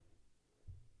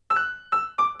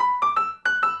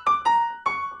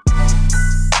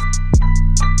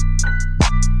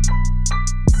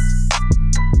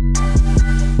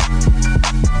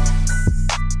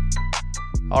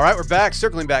All right, we're back.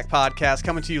 Circling Back podcast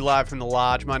coming to you live from the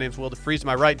Lodge. My name's Will DeFries. To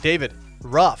my right, David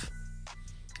Ruff.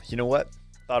 You know what?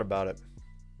 Thought about it.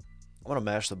 I'm going to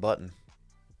mash the button.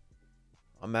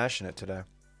 I'm mashing it today.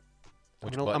 I'm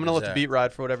going to let the beat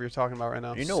ride for whatever you're talking about right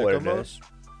now. You know what it is.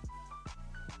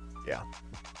 Yeah.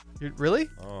 Really?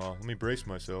 Oh, let me brace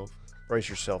myself. Brace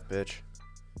yourself, bitch.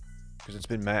 Because it's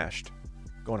been mashed.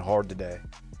 Going hard today.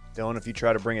 Dylan, if you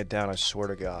try to bring it down, I swear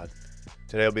to God,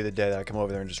 today will be the day that I come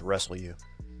over there and just wrestle you.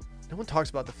 No one talks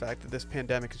about the fact that this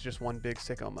pandemic is just one big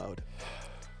sicko mode.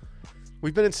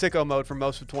 We've been in sicko mode for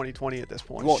most of 2020 at this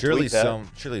point.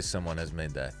 Surely someone has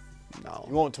made that. No.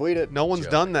 You won't tweet it? No one's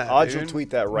done that, Odds dude. you'll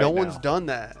tweet that right now. now. No one's done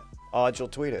that. Odds you'll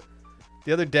tweet it.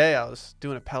 The other day I was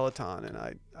doing a Peloton and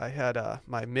I had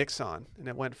my mix on and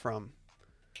it went from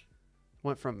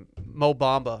Mo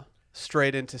Bamba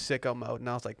straight into sicko mode, and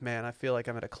I was like, man, I feel like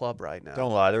I'm at a club right now.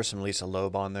 Don't lie. There's some Lisa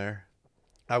Loeb on there.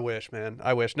 I wish, man.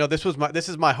 I wish. No, this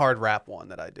is my hard rap one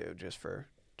that I do just for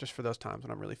those times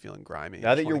when I'm really feeling grimy.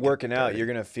 Now that you're working out, you're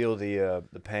gonna feel the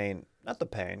pain. Not the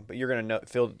pain, but you're gonna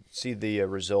see the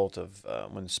result of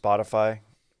when Spotify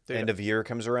end of year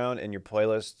comes around and your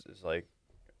playlist is like,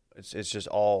 it's just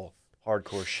all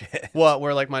hardcore shit. What?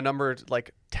 Where like my number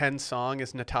 10 song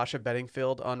is Natasha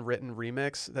Bedingfield Unwritten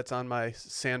Remix. That's on my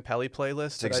San Pelli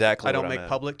playlist. That's exactly I don't what I make meant.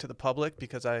 public to the public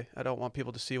because I don't want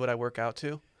people to see what I work out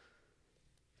to.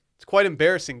 It's quite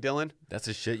embarrassing, Dylan. That's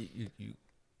the shit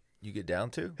you get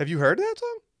down to? Have you heard that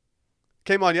song?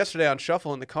 Came on yesterday on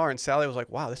Shuffle in the car, and Sally was like,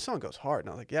 wow, this song goes hard. And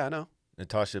I was like, yeah, I know.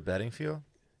 Natasha Bedingfield?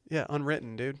 Yeah,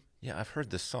 Unwritten, dude. Yeah, I've heard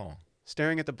this song.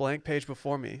 Staring at the blank page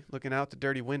before me, looking out the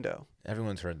dirty window.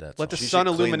 Everyone's heard that song. Let the She sun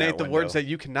should clean illuminate that the words window. that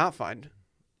you cannot find.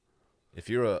 If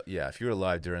you're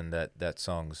alive during that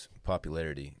song's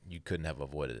popularity, you couldn't have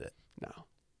avoided it. No.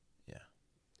 Yeah.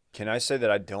 Can I say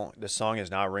that the song is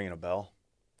not ringing a bell?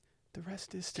 The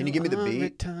rest is still Can you give me the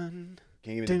beat? unwritten.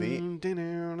 Can you give me the beat?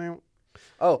 Dun,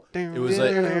 Oh, It was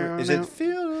like, is it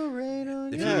Feel the Rain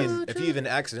on if you even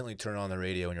accidentally turn on the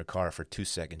radio in your car for 2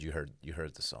 seconds, you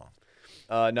heard the song.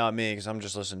 Not me, because I'm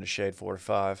just listening to Shade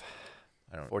 45.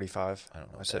 I don't 45. I don't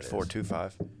know I what said that is.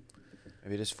 425.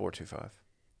 Maybe it is 425.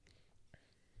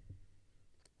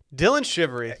 Dylan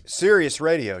Shivery. Sirius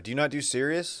Radio. Do you not do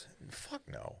Sirius? Fuck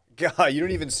no. God, you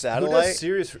don't even Who satellite? does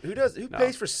serious? Who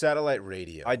pays for satellite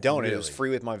radio? I don't. Really? It was free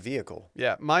with my vehicle.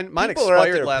 Yeah, mine People are out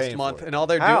expired there last paying month, for it. and all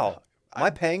they're doing. How? Am I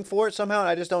paying for it somehow and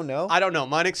I just don't know? I don't know.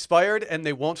 Mine expired, and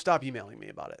they won't stop emailing me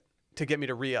about it to get me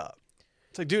to re-up.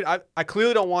 It's like, dude, I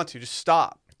clearly don't want to. Just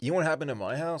stop. You know what happened at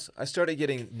my house? I started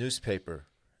getting newspaper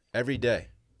every day.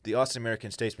 The Austin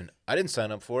American Statesman. I didn't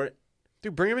sign up for it.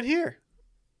 Dude, bring him in here.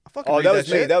 I fucking Oh, read that was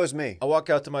me. shit. That was me. I walk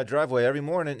out to my driveway every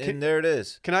morning, and there it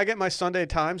is. Can I get my Sunday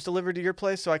Times delivered to your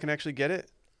place so I can actually get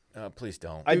it? Please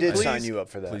don't. I did please? sign you up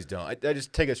for that. Please don't. I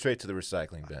just take it straight to the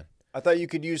recycling bin. I thought you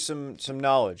could use some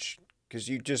knowledge because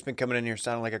you've just been coming in here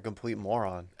sounding like a complete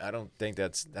moron. I don't think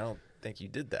you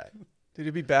did that. Dude,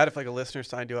 it'd be bad if like a listener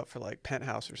signed you up for like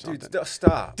Penthouse or something. Dude,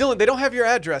 stop. Dylan, they don't have your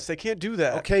address. They can't do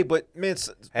that. Okay, but man,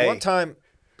 Hey. one time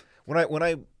when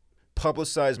I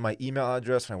publicized my email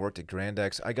address when I worked at Grand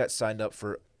X, I got signed up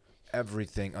for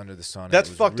everything under the sun. That's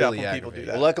It was fucked up really when people do aggravating.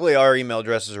 that. Well, luckily, our email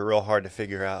addresses are real hard to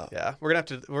figure out. Yeah, we're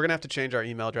gonna have to change our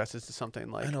email addresses to something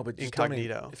like I know, but just don't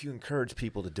incognito. if you encourage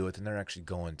people to do it, then they're actually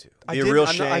going to. I Be a didn't- real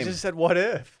I shame. just said what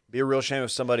if. Be a real shame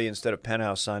if somebody instead of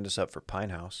Penthouse signed us up for Pine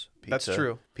House Pizza. That's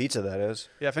true. Pizza, that is.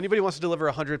 Yeah, if anybody wants to deliver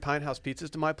 100 Pine House pizzas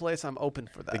to my place, I'm open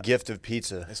for that. The gift of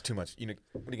pizza. That's too much. What are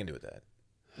you gonna do with that?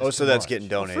 Most of that's getting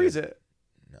We'll donated. freeze it.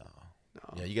 No.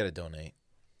 Yeah, you got to donate.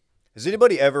 Has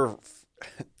anybody ever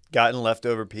gotten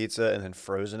leftover pizza and then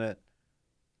frozen it?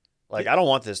 Like, I don't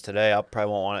want this today. I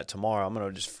probably won't want it tomorrow. I'm going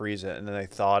to just freeze it. And then they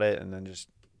thawed it and then just...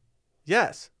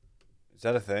 Yes. Is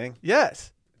that a thing?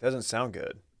 Yes. It doesn't sound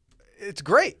good. It's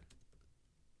great.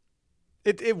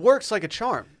 It works like a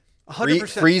charm.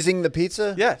 100%. Freezing the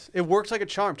pizza? Yes, it works like a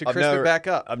charm to crisp it back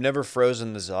up. I've never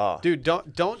frozen the za. Dude,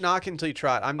 don't knock it until you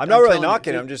try it. I'm not really telling you,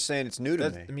 knocking it. dude, I'm just saying it's new to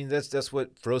me. I mean, that's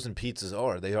what frozen pizzas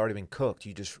are. They've already been cooked.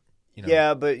 You just,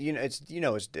 Yeah, but it's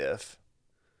diff.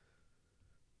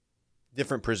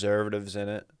 Different preservatives in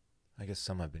it. I guess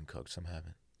some have been cooked, some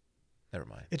haven't. Never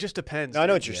mind. It just depends. No, I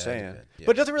know dude. what you're Yeah, saying. yeah.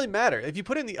 But it doesn't really matter. If you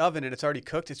put it in the oven and it's already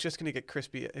cooked, it's just going to get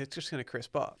crispy. It's just going to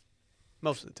crisp up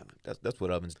most of the time. That's what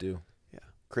ovens do.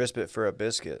 Crisp it for a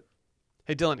biscuit.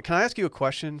 Hey, Dylan, can I ask you a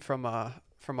question from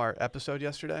our episode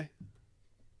yesterday?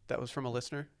 That was from a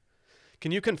listener.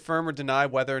 Can you confirm or deny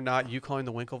whether or not you calling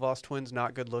the Winklevoss twins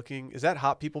not good looking, is that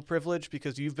hot people privilege?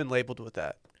 Because you've been labeled with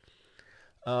that.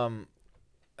 I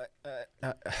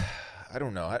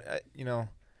don't know.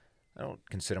 I don't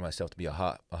consider myself to be a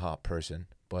hot person,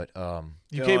 But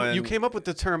You came up with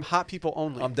the term "hot people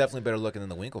only." I'm definitely better looking than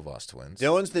the Winklevoss twins.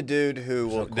 Dylan's the dude who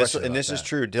will, this is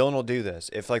true. Dylan will do this.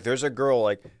 If like there's a girl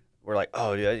like we're like,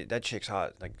 oh, dude, that chick's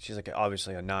hot. Like she's like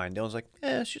obviously a 9. Dylan's like,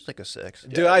 she's like a 6.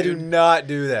 Dude, I do not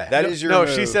do that. That is your no.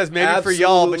 move. She says maybe Absolutely for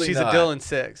y'all, but she's not. a Dylan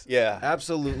 6. Yeah,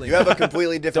 Absolutely. you have a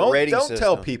completely different rating Don't system.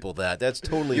 tell people that. That's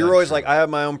totally. You're always untrue. like, I have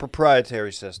my own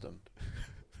proprietary system.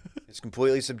 It's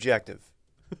completely subjective.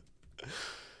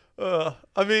 I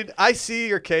mean, I see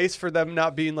your case for them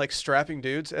not being like strapping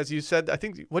dudes, as you said. I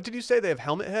think what did you say? They have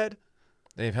helmet head.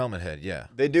 They have helmet head. Yeah.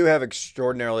 They do have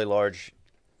extraordinarily large,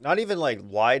 not even like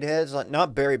wide heads, like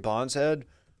not Barry Bonds' head,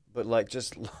 but like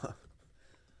just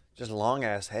long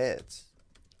ass heads.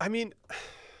 I mean,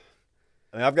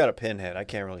 I've got a pinhead. I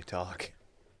can't really talk.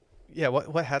 yeah.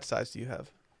 What hat size do you have?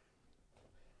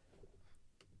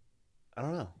 I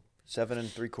don't know. 7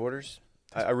 3/4.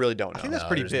 I really don't know. I think that's No,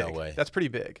 pretty there's big. no way. That's pretty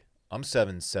big. I'm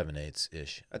 7 7/8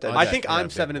 ish. I think I'm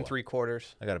 7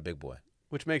 3/4, I got a big boy.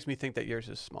 which makes me think that yours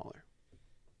is smaller.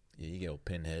 Yeah, you get a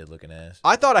pinhead looking ass.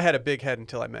 I thought I had a big head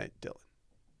until I met Dylan,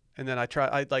 and then I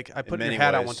put many your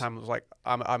hat on ways. one time. And was like,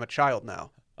 I'm a child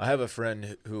now. I have a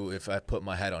friend who, if I put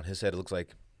my hat on his head, it looks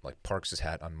like Parks'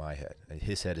 hat on my head. And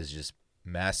his head is just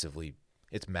massively.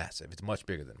 It's massive. It's much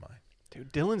bigger than mine.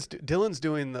 Dude, Dylan's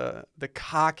doing the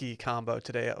cocky combo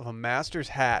today of a Masters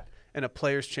hat and a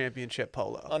Players Championship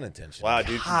polo. Unintentional. Wow,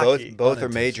 dude. Cocky. Both are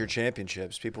major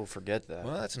championships. People forget that.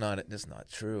 Well, that's not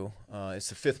true. It's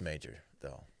the 5th major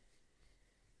though.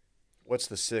 What's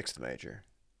the 6th major?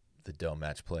 The Dell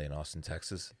Match Play in Austin,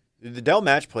 Texas. The Dell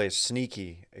Match Play is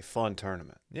sneaky, a fun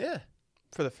tournament. Yeah.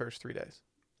 For the first 3 days.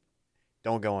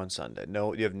 Don't go on Sunday.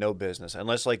 No, you have no business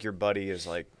unless like your buddy is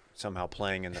like somehow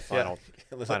playing in the final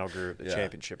group, the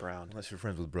championship round. Unless you're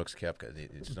friends with Brooks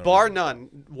Koepka. Bar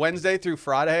none. Wednesday through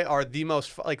Friday are the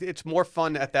most it's more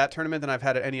fun at that tournament than I've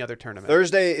had at any other tournament.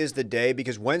 Thursday is the day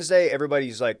because Wednesday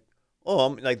everybody's like,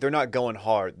 they're not going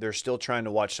hard. They're still trying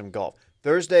to watch some golf.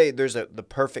 Thursday there's the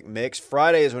perfect mix.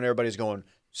 Friday is when everybody's going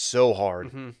so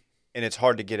hard, and it's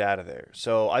hard to get out of there.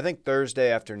 So I think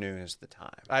Thursday afternoon is the time.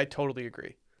 I totally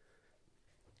agree.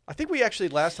 I think we actually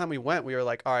last time we went, we were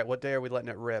like, all right, what day are we letting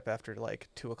it rip after like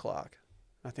 2:00?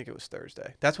 I think it was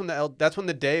Thursday. That's when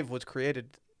the Dave was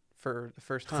created for the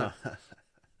first time.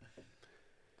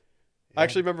 I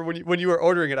actually remember when you were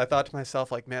ordering it, I thought to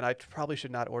myself, like, man, I probably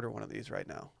should not order one of these right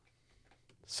now.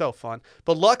 So fun.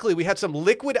 But luckily, we had some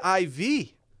liquid IV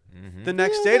the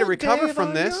next day to recover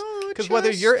from this. Because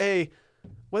whether you're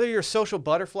a social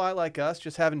butterfly like us,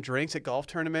 just having drinks at golf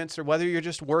tournaments, or whether you're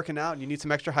just working out and you need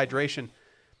some extra hydration,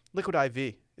 liquid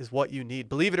IV is what you need.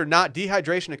 Believe it or not,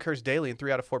 dehydration occurs daily in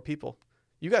 3 out of 4 people.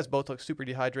 You guys both look super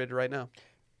dehydrated right now.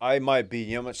 I might be.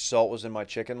 You know how much salt was in my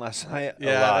chicken last night?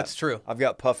 Yeah, a lot. that's true. I've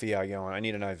got puffy eye going. I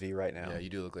need an IV right now. Yeah, you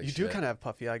do look like You shit. do kind of have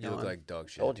puffy eye You going. look like dog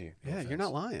shit. Told you. Yeah, you're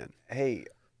not lying. Hey,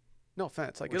 No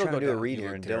offense. Like, we're it'll trying go to do a down. read You here,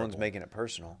 look and terrible. Dylan's making it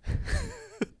personal.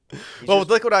 Well, with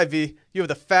Liquid IV, you have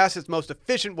the fastest, most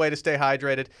efficient way to stay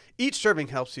hydrated. Each serving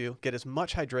helps you get as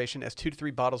much hydration as 2 to 3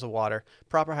 bottles of water.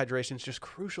 Proper hydration is just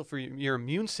crucial for your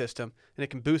immune system, and it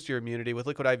can boost your immunity. With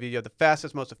Liquid IV, you have the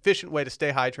fastest, most efficient way to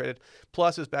stay hydrated.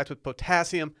 Plus, it's backed with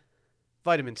potassium,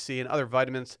 vitamin C, and other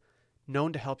vitamins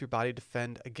known to help your body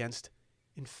defend against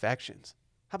infections.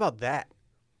 How about that?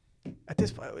 At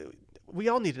this point, we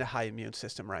all need a high immune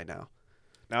system right now.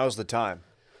 Now's the time.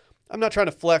 I'm not trying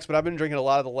to flex, but I've been drinking a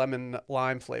lot of the lemon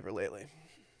lime flavor lately.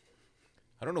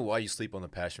 I don't know why you sleep on the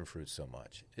passion fruit so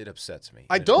much. It upsets me.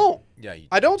 I don't. Yeah, you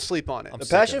I don't sleep on it. I'm The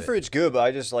sick of passion it. fruit's good, but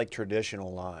I just like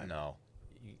traditional lime. No.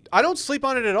 I don't sleep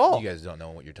on it at all. You guys don't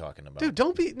know what you're talking about. Dude,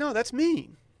 don't be. No, that's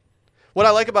mean. What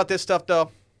I like about this stuff,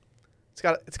 though,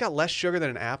 it's got less sugar than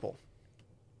an apple.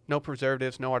 No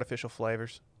preservatives, no artificial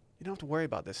flavors. You don't have to worry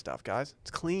about this stuff, guys.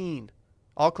 It's clean.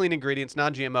 All clean ingredients,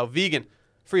 non-GMO, vegan,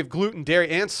 free of gluten, dairy,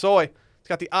 and soy. It's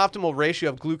got the optimal ratio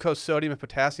of glucose, sodium, and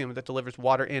potassium that delivers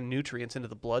water and nutrients into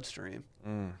the bloodstream.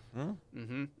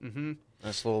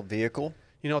 This little vehicle.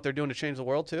 You know what they're doing to change the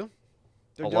world, too?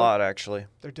 A lot, actually.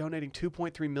 They're donating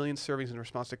 2.3 million servings in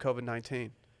response to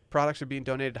COVID-19. Products are being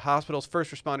donated to hospitals,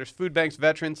 first responders, food banks,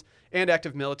 veterans, and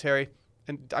active military.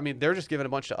 And, I mean, they're just giving a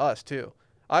bunch to us, too.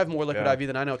 I have more liquid Yeah. IV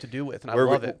than I know what to do with, and I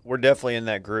love it. We're definitely in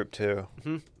that group, too.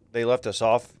 They left us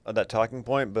off of that talking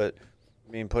point, but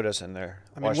put us in there.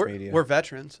 I mean, Wash Media. we're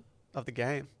veterans of the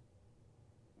game.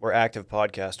 We're active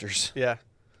podcasters. Yeah.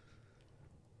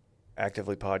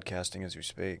 Actively podcasting as we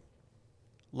speak.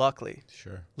 Luckily,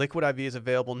 Sure. Liquid IV is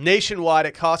available nationwide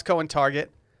at Costco and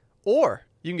Target, or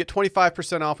you can get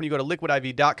 25% off when you go to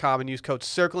liquidiv.com and use code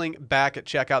CirclingBack at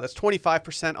checkout. That's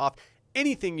 25% off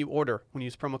anything you order when you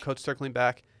use promo code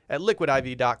CirclingBack at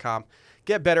liquidiv.com.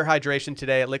 Get better hydration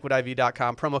today at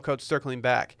liquidiv.com. Promo code circling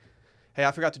back. Hey,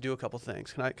 I forgot to do a couple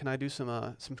things. Can I do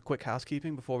some quick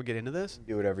housekeeping before we get into this?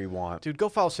 Do whatever you want. Dude, go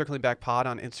follow Circling Back Pod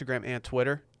on Instagram and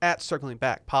Twitter at Circling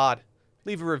Back Pod.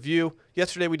 Leave a review.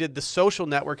 Yesterday we did The Social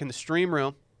Network in the Stream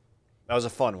Room. That was a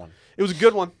fun one. It was a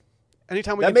good one.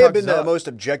 Anytime we That can may have talk been the Zuck. most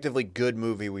objectively good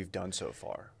movie we've done so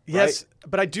far. Yes,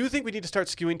 but I do think we need to start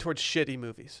skewing towards shitty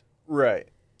movies. Right.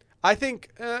 I think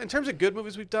in terms of good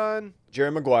movies we've done,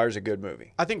 Jerry Maguire's a good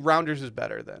movie. I think Rounders is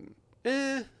better than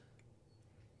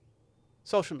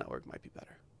Social Network might be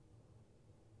better.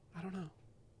 I don't know.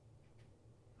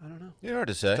 It's hard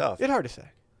to say. Tough. It's hard to say.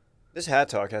 This hat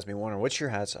talk has me wondering, what's your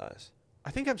hat size? I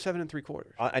think I'm 7 3/4.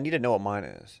 I need to know what mine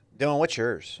is. Dylan, what's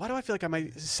yours? Why do I feel like I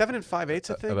might 7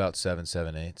 5/8? I think. About 7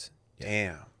 7/8.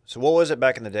 Damn. So what was it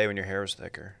back in the day when your hair was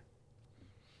thicker?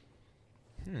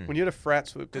 When you had a frat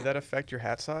swoop, did that affect your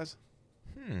hat size?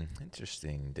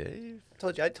 Interesting, Dave.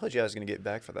 I told you I was going to get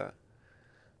back for that.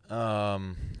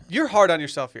 You're hard on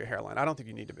yourself for your hairline. I don't think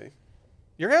you need to be.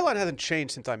 Your hairline hasn't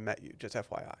changed since I met you, just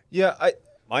FYI. Yeah,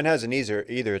 Mine hasn't either.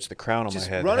 It's the crown on my just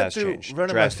head that has changed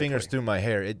running my fingers drastically. through my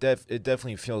hair. It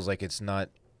definitely feels like it's not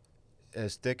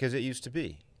as thick as it used to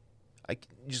be.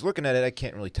 Just looking at it, I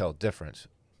can't really tell a difference.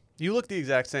 You look the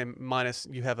exact same, minus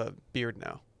you have a beard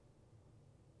now.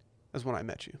 As when I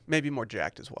met you. Maybe more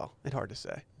jacked as well. It's hard to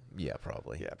say. Yeah,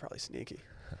 probably. Yeah, probably sneaky.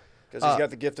 Because he's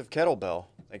got the gift of kettlebell,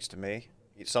 thanks to me.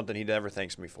 It's something he never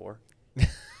thanks me for.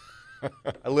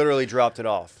 I literally dropped it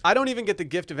off. I don't even get the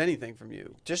gift of anything from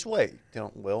you. Just wait,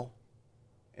 Will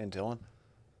and Dylan.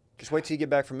 Just wait till you get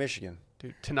back from Michigan.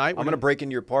 Dude, tonight I'm going to break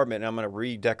into your apartment and I'm going to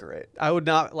redecorate. I would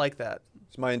not like that.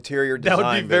 It's my interior design That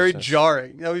would be very business.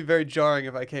 jarring. That would be very jarring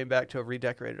if I came back to a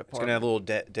redecorated It's going to apartment. have a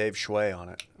little Dave Schway on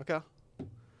it. Okay.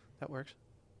 That works.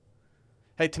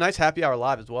 Hey, tonight's happy hour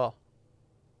live as well.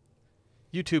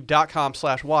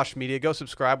 YouTube.com/Wash Media. Go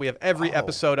subscribe. We have every Oh.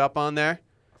 episode up on there.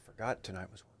 I forgot tonight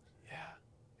was. Yeah,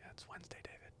 it's Wednesday,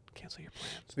 David. Cancel your plans.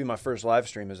 This will be my first live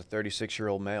stream as a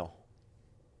 36-year-old male.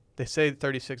 They say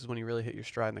 36 is when you really hit your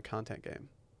stride in the content game.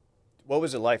 What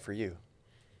was it like for you?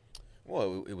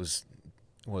 Well, it was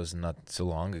not so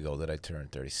long ago that I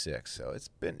turned 36, so it's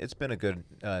been a good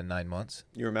 9 months.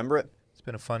 You remember it? It's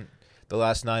been a fun. The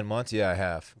last 9 months, yeah, I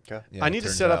have. Okay. Yeah, I it need to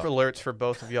turns set up out. alerts for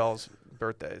both of y'all's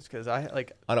birthdays because I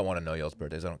I don't want to know y'all's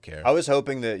birthdays. I don't care. I was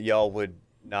hoping that y'all would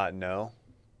not know,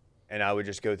 and I would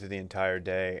just go through the entire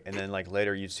day, and then like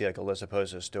later you'd see like Alyssa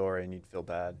post a story, and you'd feel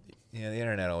bad. Yeah, the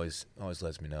internet always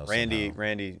lets me know. Randy,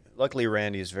 somehow. luckily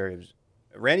Randy is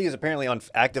Randy is apparently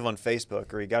active on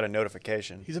Facebook, or he got a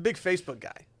notification, he's a big Facebook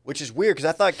guy. which is weird because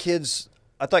I thought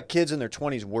kids in their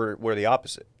 20s were the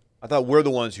opposite. I thought we're the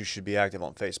ones who should be active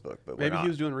on Facebook, but we're Maybe not. he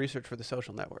was doing research for the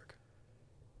Social Network.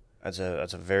 That's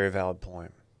a very valid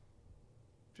point.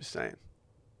 Just saying.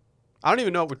 I don't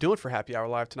even know what we're doing for Happy Hour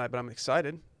Live tonight, but I'm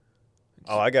excited.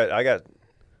 Oh, I got a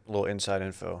little inside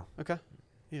info. Okay.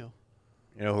 You.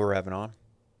 You know who we're having on?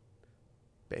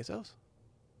 Bezos?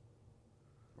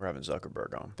 We're having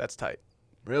Zuckerberg on. That's tight.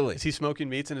 Really? Is he smoking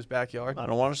meats in his backyard? I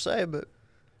don't want to say, but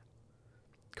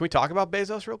Can we talk about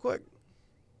Bezos real quick?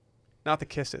 Not the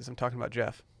kisses. I'm talking about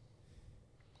Jeff.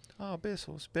 Oh,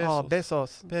 Bezos. Oh,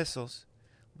 Bezos. Bezos.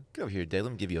 Get over here, Dave.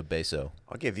 Let me give you a beso.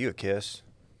 I'll give you a kiss.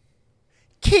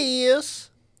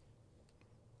 Kiss.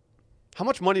 How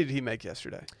much money did he make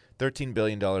yesterday? $13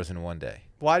 billion in one day.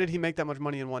 Why did he make that much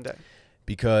money in one day?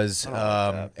 Because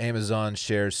I don't like Amazon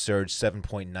shares surged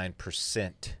 7.9%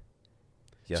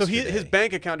 yesterday. So his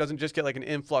bank account doesn't just get like an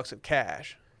influx of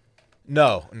cash.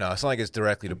 No, it's not like it's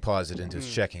directly deposited into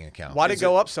his checking account. Why did it Is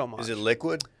go it- up so much? Is it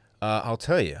liquid? I'll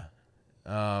tell you.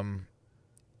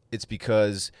 It's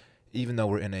because even though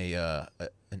we're in an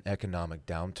economic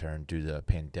downturn due to the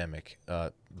pandemic,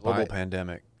 Global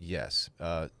pandemic. yes,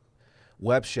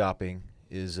 web shopping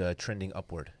is trending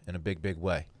upward in a big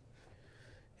way.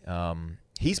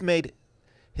 He's made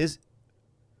his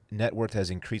net worth has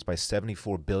increased by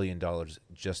 $74 billion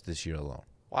just this year alone.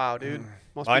 Wow, dude.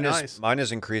 Must Mine be is nice. mine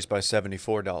is increased by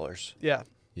 $74. Yeah.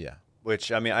 Yeah.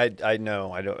 Which I mean, I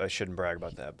know I shouldn't brag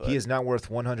about that, but He is now worth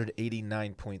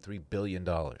 $189.3 billion.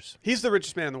 He's the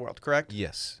richest man in the world, correct?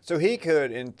 Yes. so he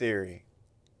could, in theory.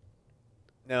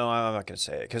 No, I'm not going to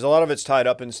say it because a lot of it's tied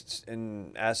up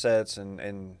in assets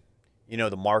and you know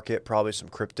the market, probably some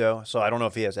crypto. So I don't know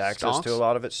if he has access to Stonks? a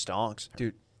lot of it. Stonks,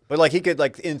 Dude. But like he could,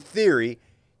 like in theory,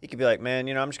 he could be like, man,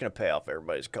 you know, I'm just going to pay off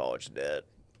everybody's college debt.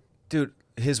 Dude,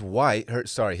 his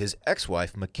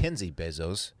ex-wife, Mackenzie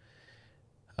Bezos,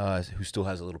 who still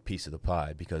has a little piece of the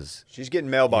pie because She's getting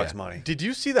mailbox Yeah. money. Did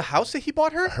you see the house that he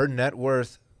bought her? her net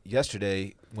worth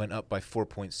yesterday went up by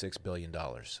 $4.6 billion.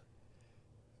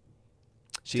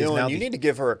 She is Dylan, now you the, need to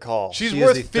give her a call. She's she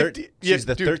worth is the 50. She's Yeah,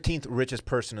 the dude, 13th richest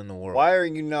person in the world. Why are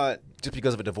you not? Just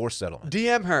because of a divorce settlement.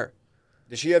 DM her.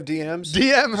 Does she have DMs? DM Does she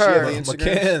have her. the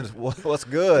Instagrams? McCann, what's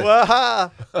good?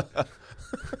 Waha.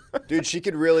 Dude, she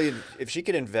could really, if she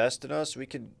could invest in us, we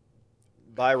could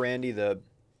buy Randy the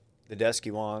desk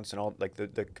he wants and all, like the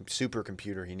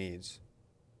supercomputer he needs.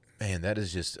 Man,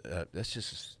 that's just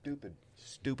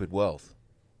stupid wealth.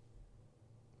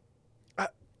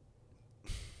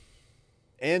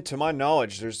 And to my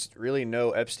knowledge, there's really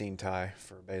no Epstein tie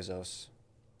for Bezos,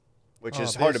 which Oh,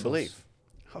 is hard to Bezos. believe.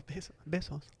 Oh,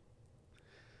 Bezos.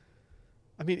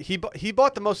 I mean, he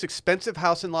bought the most expensive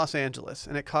house in Los Angeles,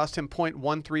 and it cost him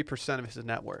 0.13% of his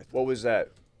net worth. What was that?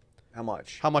 How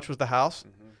much? How much was the house?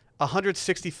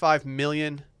 $165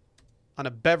 million on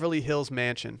a Beverly Hills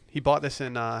mansion. He bought this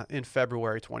in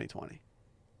February 2020.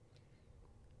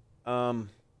 How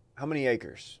many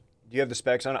acres? Do you have the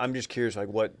specs on it? I'm just curious, like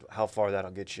how far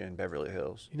that'll get you in Beverly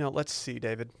Hills. You know, let's see,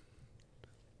 David.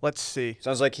 Let's see.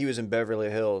 Sounds like he was in Beverly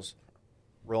Hills,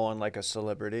 rolling like a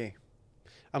celebrity.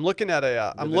 I'm looking at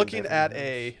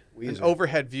Weezer. an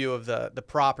overhead view of the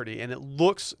property, and it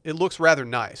looks rather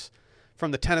nice,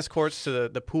 from the tennis courts to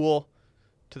the pool,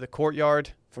 to the courtyard.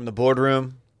 From the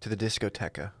boardroom to the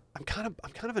discoteca. I'm kind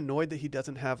of annoyed that he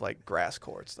doesn't have like grass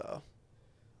courts though.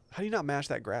 How do you not mash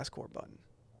that grass court button?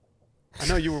 I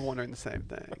know you were wondering the same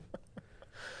thing.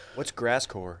 What's grass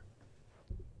core?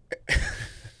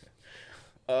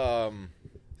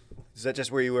 Is that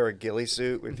just where you wear a ghillie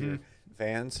suit with your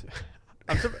fans?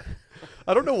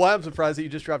 I don't know why I'm surprised that you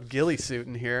just dropped ghillie suit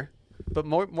in here, but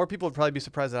more people would probably be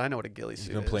surprised that I know what a ghillie He's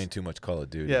suit been is. playing too much Call of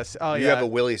Duty. Yes. Oh You yeah. have a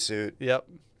willy suit. Yep.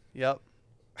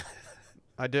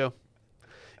 I do.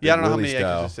 Yeah, I don't know how Willie many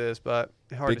style. acres this is, but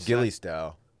hard Big to ghillie say.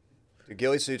 style. The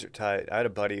ghillie suits are tight. I had a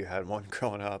buddy who had one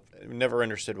growing up. I never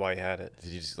understood why he had it. Did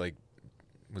you just like?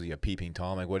 Was he a peeping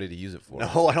tom? Like, what did he use it for?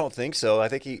 No, I don't think so. I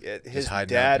think his Just hiding out in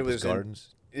dad people's was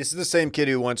gardens. This is the same kid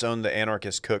who once owned the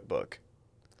Anarchist Cookbook.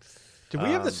 Did we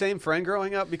have the same friend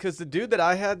growing up? Because the dude that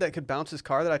I had that could bounce his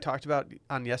car that I talked about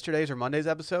on yesterday's or Monday's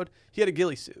episode, he had a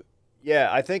ghillie suit. Yeah,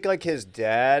 I think like his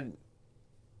parents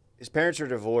are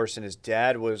divorced, and his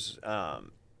dad was a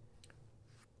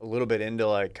little bit into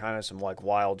like kind of some like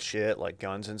wild shit, like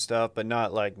guns and stuff, but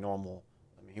not like normal.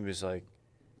 I mean, he was like,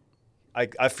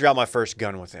 I forgot my first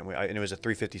gun with him, and it was a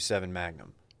 .357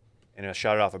 Magnum, and I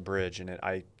shot it off a bridge, and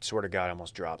I swear to God, I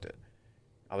almost dropped it.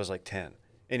 I was like 10.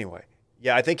 Anyway,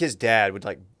 yeah, I think his dad would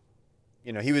like,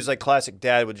 you know, he was like classic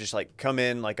dad would just like come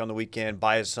in like on the weekend,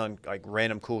 buy his son like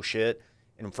random cool shit.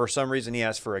 And for some reason, he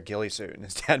asked for a ghillie suit, and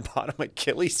his dad bought him a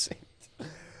ghillie suit.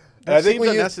 That seems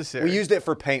unnecessary. We used it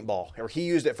for paintball, or he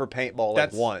used it for paintball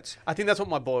like once. I think that's what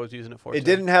my boy was using it for. It too.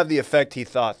 didn't have the effect he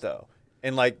thought, though,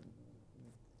 and like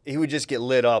he would just get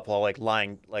lit up while like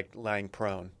lying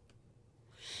prone.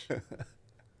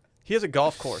 He has a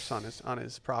golf course on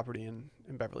his property in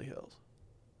Beverly Hills.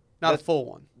 Not a full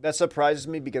one. That surprises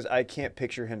me because I can't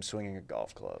picture him swinging a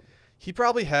golf club. He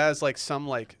probably has like some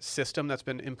like system that's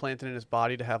been implanted in his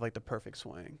body to have like the perfect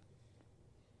swing.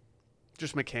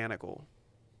 Just mechanical.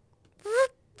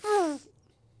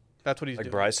 That's what he's Like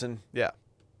doing. Bryson. Yeah.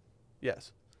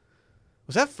 Yes.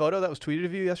 Was that photo that was tweeted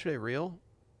of you yesterday real?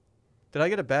 Did I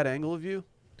get a bad angle of you?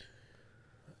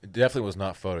 It definitely was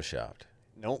not photoshopped.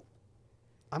 Nope.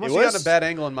 I must It have gotten was- a bad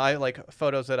angle in my like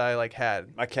photos that I like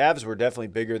had. My calves were definitely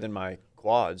bigger than my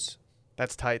quads.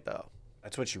 That's tight though.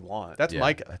 That's what you want. That's Yeah.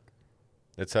 Micah.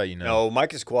 That's how you know. No,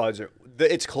 Micah's quads are.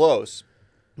 It's close.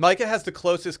 Micah has the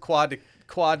closest quad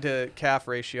to calf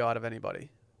ratio out of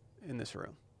anybody in this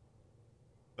room.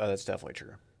 Oh, that's definitely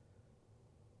true.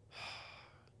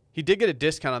 He did get a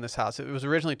discount on this house. It was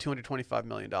originally $225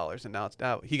 million, and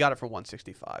now he got it for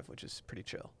 $165, which is pretty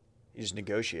chill. He just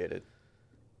negotiated.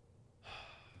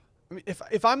 I mean,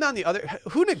 if I'm not the other,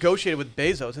 who negotiated with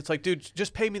Bezos? It's like, dude,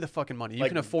 just pay me the fucking money. You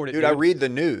Like, can afford it, dude. I read the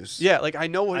news. Yeah, like I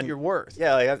know what you're worth.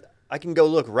 Yeah, like I can go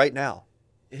look right now.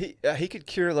 He could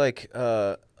cure like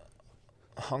the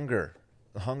hunger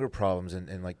problems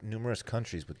in like numerous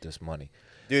countries with this money.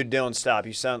 Dude, Dylan, stop.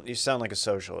 You sound like a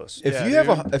socialist. If Yeah, you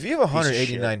have dude. if you have Piece of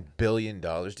shit. $189 billion,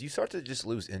 do you start to just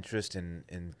lose interest in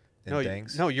No,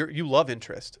 things? you love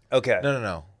interest. Okay.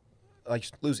 No. Like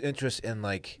lose interest in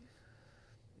like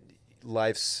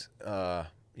life's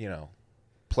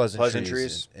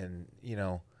pleasantries and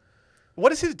What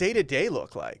does his day to day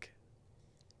look like?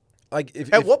 like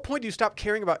if At what point do you stop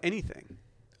caring about anything?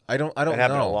 I don't That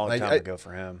happened know. a long Like, time ago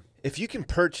for him. If you can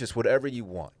purchase whatever you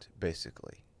want,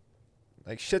 basically,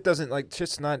 like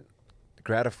shit's not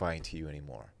gratifying to you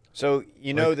anymore. So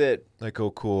you know that. Like,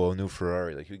 oh, cool, a new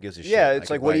Ferrari. Like, who gives a shit? Yeah, I it's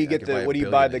could like, what buy- do you I get? could buy a What do you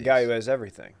billion buy of the guy these. who has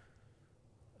everything?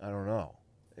 I don't know.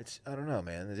 I don't know,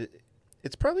 man.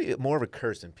 It's probably more of a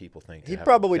curse than people think. He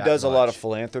probably does a lot of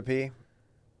philanthropy.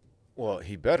 Well,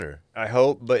 he better. I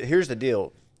hope. But here's the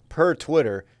deal. Per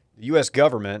Twitter, the U.S.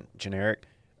 government, generic,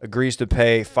 agrees to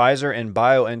pay Pfizer and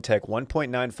BioNTech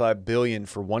 $1.95 billion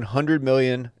for 100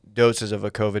 million doses of a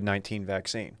COVID-19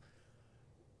 vaccine.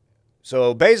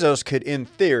 So Bezos could, in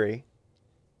theory,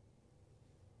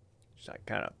 just like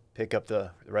kind of pick up the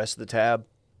rest of the tab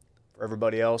for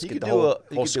everybody else, get the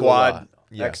whole squad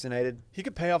vaccinated. He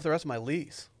could pay off the rest of my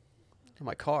lease for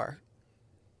my car.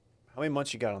 How many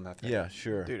months you got on that thing? Yeah,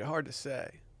 sure. Dude, hard to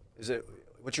say.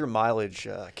 What's your mileage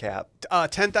cap?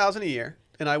 10,000 a year,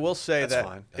 and I will say That's that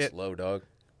fine. That's low, dog.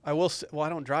 I will say, well, I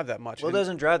don't drive that much. Well, it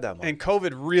doesn't drive that much. And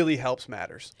COVID really helps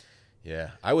matters.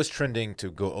 Yeah, I was trending to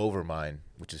go over mine,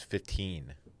 which is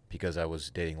 15, because I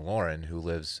was dating Lauren, who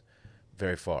lives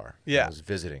very far. Yeah. I was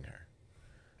visiting her.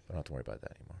 I don't have to worry about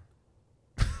that anymore.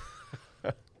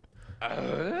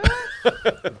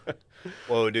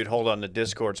 Whoa, dude, hold on. The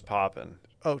Discord's popping.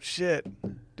 Oh, shit.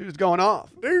 Dude, it's going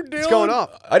off. Dude, it's going off.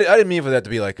 I didn't mean for that to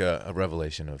be like a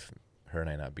revelation of her and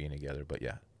I not being together, but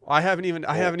yeah. I haven't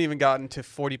even gotten to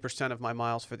 40% of my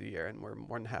miles for the year, and we're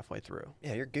more than halfway through.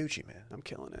 Yeah, you're Gucci, man. I'm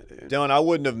killing it, dude. Dylan,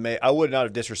 I would not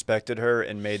have disrespected her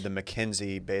and made the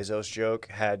Mackenzie Bezos joke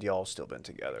had y'all still been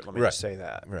together. Let me just say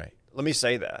that. Right. Let me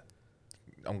say that.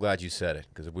 I'm glad you said it,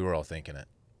 because we were all thinking it.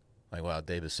 Like, wow,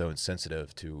 Dave is so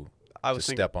insensitive to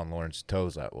step on Lauren's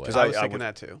toes that way. Because I was thinking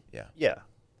that too. Yeah. Yeah.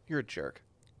 You're a jerk.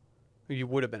 You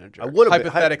would have been a jerk. I would have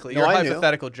been. Hypothetically. No, You're a I knew.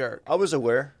 hypothetical jerk. I was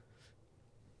aware.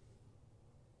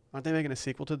 Aren't they making a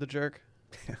sequel to The Jerk?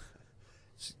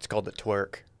 It's called The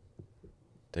Twerk.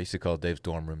 They used to call Dave's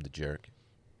dorm room the jerk,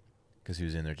 because he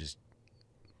was in there just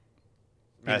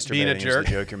Being a Masturbating is jerk.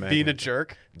 the joke you're making. Being a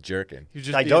jerk. jerking. You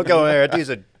just Like, being don't go in there. That dude's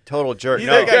a total jerk.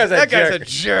 No, That guy's a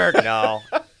jerk. no.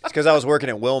 It's because I was working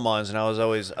at Wilmons and I was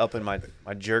always up in my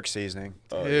jerk seasoning.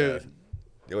 Oh, Dude. yeah.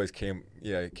 He always came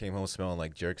home smelling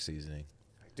like jerk seasoning.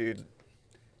 Dude,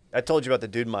 I told you about the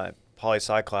dude in my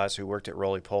poli-sci class who worked at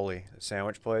Roly Poly, the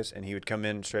sandwich place, and he would come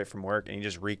in straight from work and he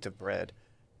just reeked of bread.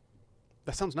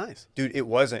 That sounds nice. Dude, it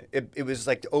wasn't. It was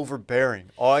like overbearing.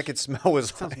 All I could smell was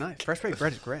Sounds nice. Fresh baked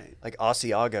bread is great. like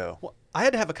Asiago. Well, I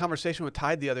had to have a conversation with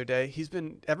Tide the other day.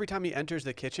 Every time he enters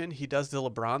the kitchen, he does the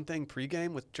LeBron thing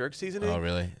pregame with jerk seasoning. Oh,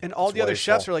 really? And all It's the other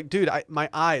wasteful. chefs are like, dude, my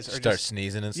eyes are Start just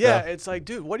sneezing and yeah. stuff. It's like,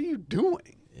 dude, what are you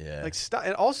doing? Yeah. Like, stop.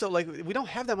 And also, like, we don't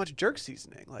have that much jerk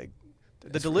seasoning. Like,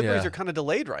 the deliveries yeah. are kind of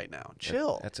delayed right now.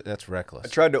 Chill. That's reckless. I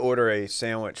tried to order a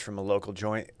sandwich from a local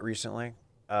joint recently.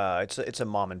 It's a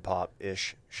mom and pop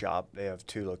ish shop. They have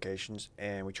 2 locations,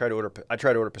 and I tried to order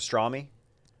pastrami.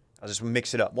 I'll just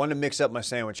mix it up. Wanted to mix up my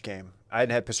sandwich game. I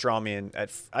hadn't had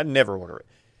pastrami I'd never order it,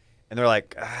 and they're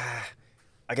like,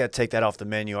 I got to take that off the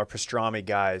menu. Our pastrami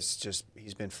guy's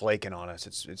he's been flaking on us.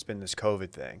 It's been this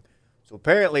COVID thing. So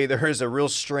apparently there is a real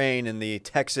strain in the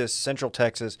Central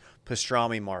Texas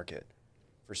pastrami market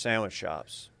for sandwich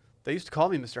shops. They used to call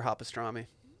me Mr. Hot Pastrami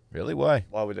Really? Why?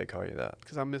 Why would they call you that?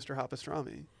 because I'm Mr. Hot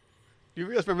Pastrami.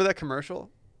 You guys remember that commercial?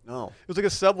 No. It was like a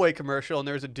Subway commercial, and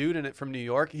there was a dude in it from New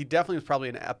York. He definitely was probably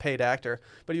a paid actor,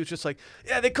 but he was just like,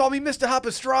 yeah, they call me Mr. Hot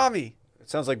Pastrami. It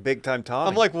sounds like Big Time Tommy.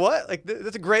 I'm like, what? Like,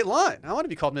 that's a great line. I want to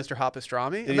be called Mr. Hot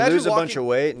Pastrami. Did he lose a bunch of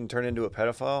weight and turn into a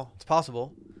pedophile? It's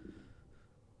possible.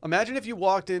 Imagine if you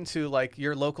walked into, like,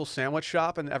 your local sandwich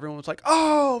shop, and everyone was like,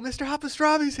 oh, Mr. Hot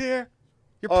Pastrami's here.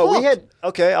 You're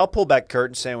pumped. I'll pull back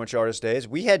curtain sandwich artist days.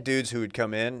 We had dudes who would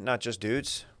come in, not just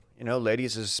dudes,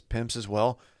 ladies as pimps as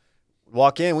well.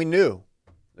 Walk in, we knew,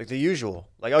 like the usual.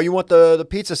 Like, oh, you want the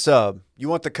pizza sub? You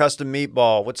want the custom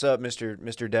meatball? What's up,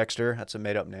 Mr. Dexter? That's a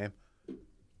made up name.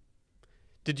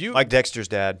 Did you Mike Dexter's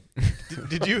dad.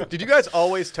 did you guys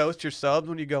always toast your subs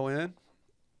when you go in?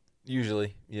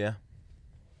 Usually, yeah.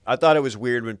 I thought it was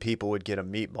weird when people would get a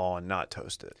meatball and not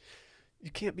toast it. You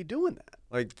can't be doing that.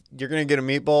 Like, you're gonna get a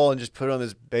meatball and just put it on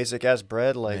this basic ass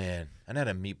bread. Like, Man, I hadn't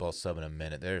had a meatball sub in a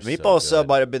minute. They're meatball so sub good.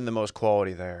 might have been the most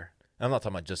quality there. I'm not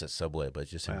talking about just at Subway, but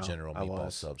just in Well, general, I meatball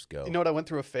was. subs go. You know what I went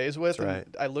through a phase with? That's and right.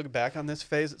 I look back on this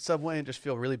phase at Subway and just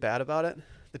feel really bad about it.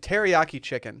 The teriyaki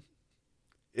chicken.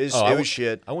 It Oh, was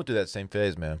shit. I went through that same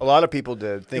phase, man. A lot of people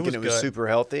did, thinking was it was good. super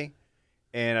healthy,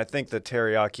 and I think the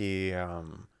teriyaki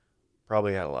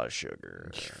probably had a lot of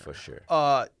sugar. For sure.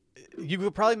 You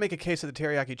could probably make a case that the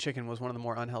teriyaki chicken was one of the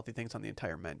more unhealthy things on the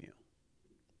entire menu.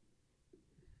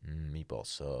 Meatball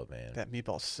sub, man. That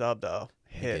meatball sub though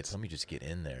hits. Let me just get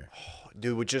in there.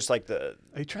 Dude, with just like Are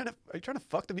you trying to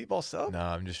fuck the meatball sub? No,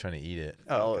 I'm just trying to eat it.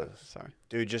 Oh, okay.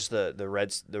 Sorry. just the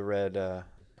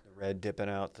red dipping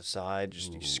out the side,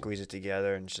 just you squeeze it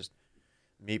together, and it's just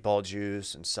meatball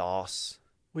juice and sauce.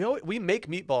 We make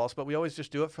meatballs, but we always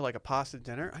just do it for like a pasta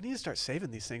dinner. I need to start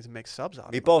saving these things and make subs out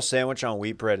of them. Meatball sandwich on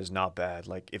wheat bread is not bad.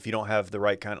 Like if you don't have the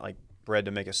right kind of like bread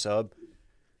to make a sub,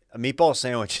 a meatball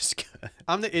sandwich is good.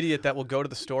 I'm the idiot that will go to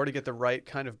the store to get the right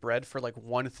kind of bread for like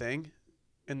one thing,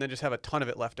 and then just have a ton of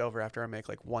it left over after I make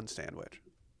like one sandwich.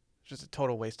 It's just a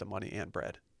total waste of money and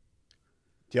bread.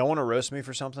 Do y'all want to roast me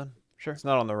for something? Sure. It's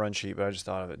not on the run sheet, but I just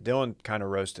thought of it. Dylan kind of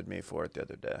roasted me for it the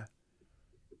other day.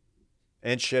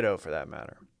 And Shido, for that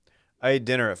matter. I ate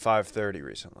dinner at 5:30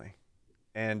 recently.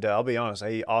 And I'll be honest,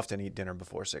 I often eat dinner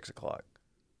before 6 o'clock.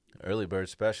 Early bird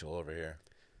special over here.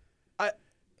 I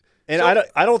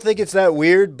don't think it's that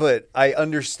weird, but I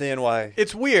understand why.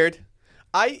 It's weird.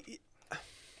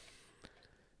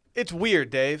 It's weird,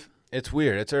 Dave. It's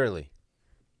weird. It's early.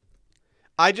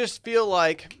 I just feel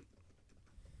like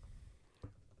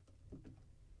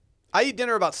I eat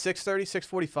dinner about 6:30,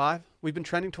 6:45. We've been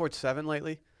trending towards 7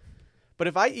 lately. But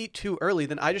if I eat too early,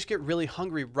 then I just get really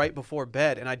hungry right before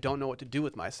bed, and I don't know what to do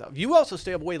with myself. You also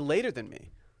stay up way later than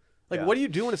me. Like, Yeah. what do you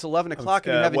do when it's 11 o'clock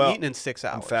and you haven't eaten in 6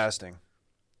 hours? I'm fasting.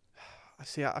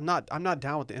 See, I'm not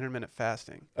down with the intermittent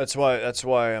fasting. That's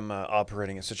why I'm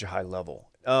operating at such a high level.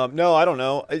 No, I don't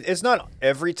know. It's not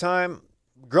every time.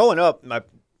 Growing up,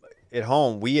 at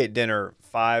home, we ate dinner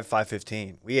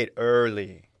 5:15. We ate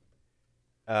early.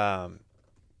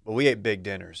 But we ate big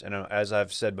dinners, and as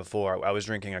I've said before, I was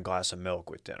drinking a glass of milk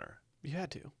with dinner. You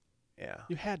had to. Yeah,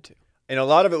 You had to. and a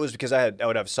lot of it was because I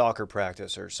would have soccer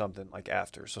practice or something like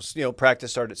after. So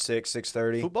practice started at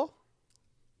 6:30. Football?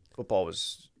 Football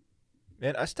was.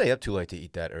 Man, I stay up too late to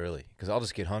eat that early because I'll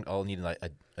just get hungry. I'll need like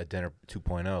a dinner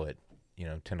 2.0 at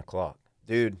 10 o'clock.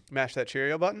 Dude, Mash that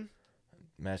Cheerio button?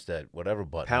 Match that whatever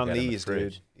button. I pound got in the these,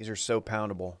 fridge. dude. These are so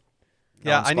poundable.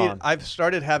 Yeah, Non-spawn. I've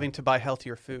started having to buy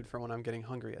healthier food for when I'm getting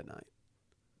hungry at night.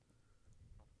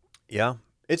 Yeah,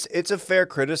 it's a fair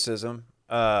criticism.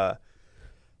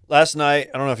 Last night,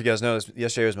 I don't know if you guys know this, but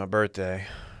yesterday was my birthday,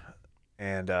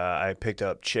 and I picked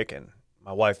up chicken.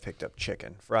 My wife picked up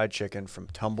chicken, fried chicken from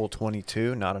Tumble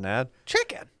 22, not an ad.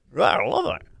 Chicken. Right, I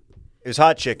love it. It was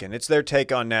hot chicken. It's their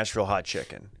take on Nashville hot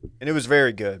chicken, and it was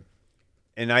very good.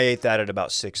 And I ate that at about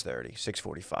 6:30,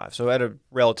 6:45, so at a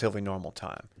relatively normal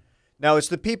time. Now, it's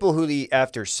the people who eat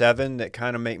after 7 that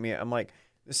kind of make me, I'm like,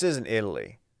 this isn't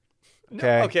Italy. Okay?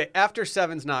 No, okay, after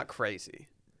 7's not crazy.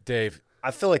 Dave,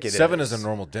 I feel like it 7 is. is a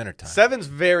normal dinner time. 7's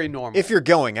very normal. If you're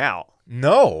going out.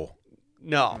 No.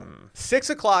 No. 6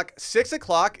 o'clock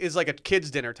is like a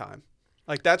kid's dinner time.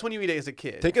 Like, that's when you eat it as a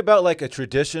kid. Think about like a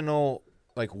traditional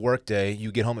like work day.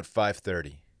 You get home at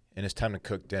 5:30, and it's time to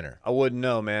cook dinner. I wouldn't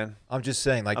know, man. I'm just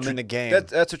saying, like I'm in the game.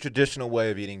 That's a traditional way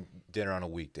of eating dinner on a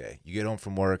weekday. You get home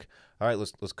from work. All right,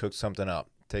 let's cook something up.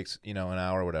 Takes an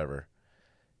hour or whatever.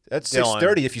 That's Dylan.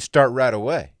 6:30 if you start right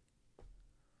away.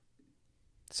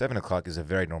 7 o'clock is a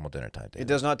very normal dinner time. Dave. It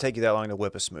does not take you that long to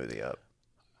whip a smoothie up.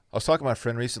 I was talking to my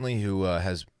friend recently who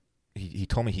he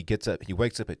told me he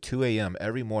wakes up at 2 a.m.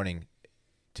 every morning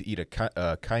to eat a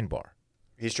Kind bar.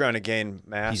 He's trying to gain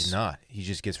mass. He's not. He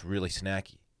just gets really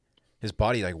snacky. His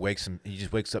body like wakes him. He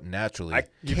just wakes up naturally. I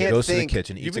can't goes to the think-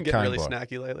 kitchen, You've eats been a getting Kind really bar.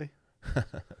 snacky lately.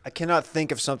 I cannot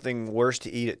think of something worse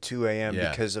to eat at 2 a.m. Yeah.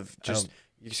 because of just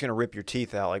you're just gonna rip your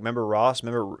teeth out. Like remember Ross?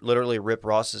 Remember literally rip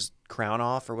Ross's crown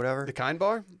off or whatever. The Kind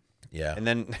bar? Yeah. And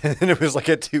then it was like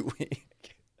a 2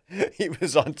 week. He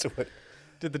was onto it.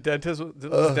 Did the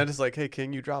dentist like, hey,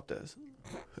 King, you dropped this?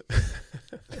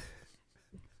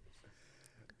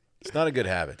 It's not a good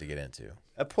habit to get into.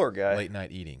 That poor guy. Late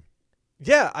night eating.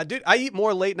 Yeah, I eat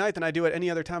more late night than I do at any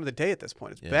other time of the day at this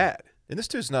point. It's Yeah. bad. And this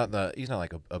dude's he's not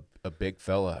like a big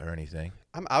fella or anything.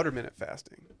 I'm outer minute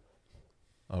fasting.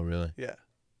 Oh, really? Yeah.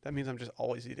 That means I'm just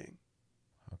always eating.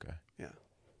 Okay. Yeah.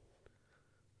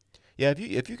 Yeah,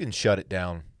 if you can shut it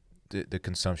down, the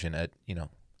consumption at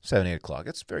 7, 8 o'clock,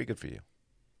 that's very good for you.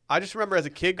 I just remember as a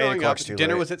kid growing up, o'clock's too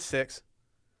dinner late. was at 6.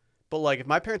 But like if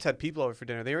my parents had people over for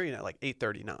dinner, they were eating at like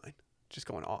 8:39, just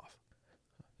going off.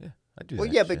 Yeah, I do. Well,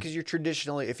 that yeah, shit. because you're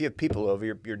traditionally, if you have people over,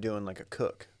 you're doing like a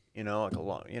cook, like a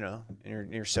long,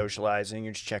 and you're socializing,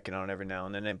 you're just checking on every now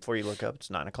and then. And before you look up, it's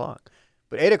 9 o'clock.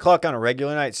 But 8 o'clock on a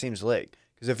regular night seems late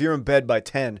because if you're in bed by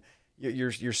 10,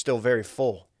 you're still very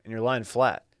full and you're lying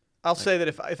flat. I'll say that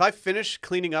if I finish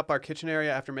cleaning up our kitchen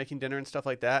area after making dinner and stuff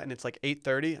like that, and it's like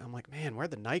 8:30, I'm like, man,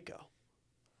 where'd the night go?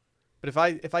 But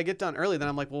if I get done early, then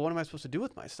I'm like, well, what am I supposed to do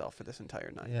with myself for this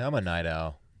entire night? Yeah, I'm a night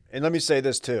owl. And let me say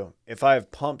this too: if I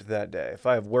have pumped that day, if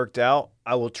I have worked out,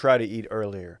 I will try to eat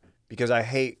earlier because I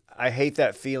hate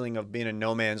that feeling of being in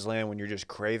no man's land when you're just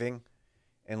craving,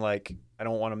 and like I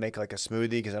don't want to make like a smoothie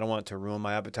because I don't want it to ruin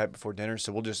my appetite before dinner.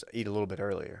 So we'll just eat a little bit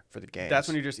earlier for the games. That's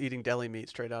when you're just eating deli meat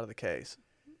straight out of the case.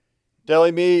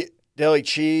 deli meat Deli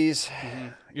cheese,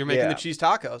 You're making Yeah. the cheese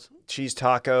tacos. cheese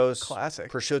tacos,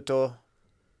 Classic. prosciutto.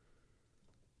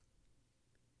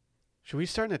 Should we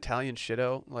start an Italian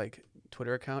shitto like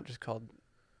Twitter account just called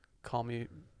 "Call Me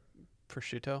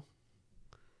Prosciutto,"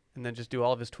 and then just do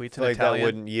all of his tweets I in feel like Italian? that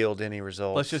wouldn't yield any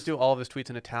results. Let's just do all of his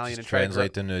tweets in Italian Just and try to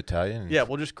translate them to Italian. Yeah,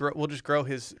 we'll just grow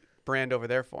his brand over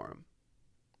there for him.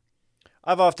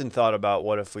 I've often thought about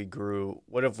what if we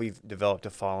developed a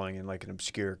following in like an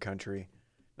obscure country.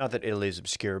 Not that Italy's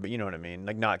obscure, but you know what I mean.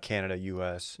 Like not Canada,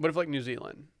 U.S. What if like New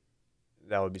Zealand?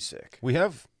 That would be sick. We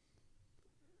have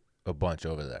a bunch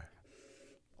over there.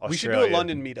 We should do a Australia.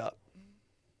 London meetup.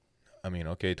 I mean,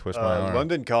 okay, twist my arm.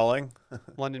 London calling.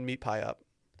 London meat pie up.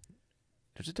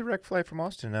 There's a direct flight from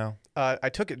Austin now. I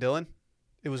took it, Dylan.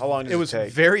 It was How long does it was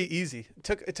take? very easy.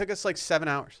 It took us like 7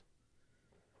 hours.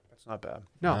 That's not bad.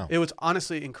 No, Wow. it was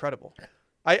honestly incredible.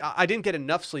 I didn't get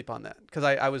enough sleep on that because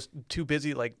I was too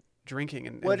busy like drinking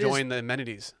and What is- enjoying the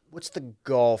amenities. What's the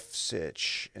golf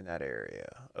sitch in that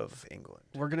area of England?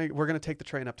 We're gonna take the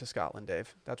train up to Scotland,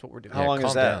 Dave. That's what we're doing. How long is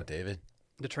calm that? down, David.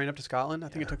 The train up to Scotland. I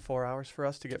think it took 4 hours for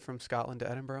us to get from Scotland to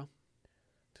Edinburgh.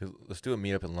 Dude, let's do a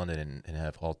meetup in London and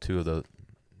have all two of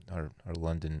our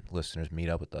London listeners meet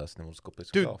up with us, and then we'll just go play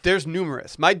some Dude, golf. there's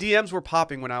numerous. My DMs were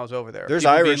popping when I was over there. There's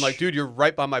People being Irish- like, dude, you're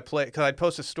right by my place. Because I'd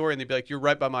post a story and they'd be like, you're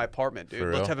right by my apartment, dude. For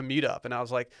Let's real? have a meetup. And I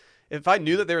was like, if I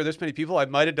knew that there were this many people, I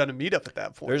might have done a meetup at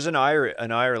that point. There's an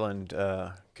Ireland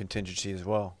contingency as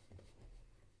well.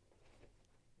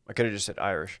 I could have just said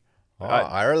Irish. Oh,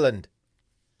 Ireland.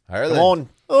 Ireland. Come on.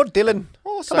 Oh, Dylan.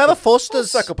 Oh, Come have a Foster's.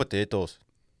 Sack of potatoes.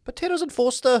 Potatoes and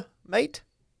Foster, mate.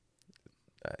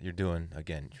 You're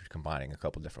combining a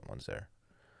couple different ones there.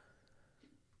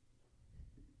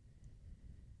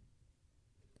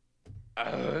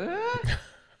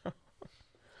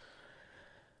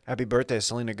 Happy birthday,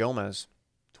 Selena Gomez.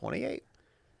 28.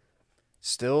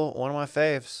 Still one of my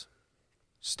faves.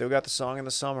 Still got the song in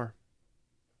the summer.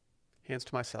 Hands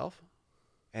to myself.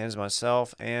 Hands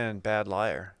myself and Bad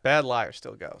Liar. Bad Liar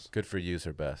still goes. Good for you's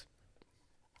her best.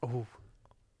 Oh,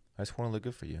 I just want to look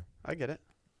good for you. I get it.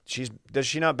 Does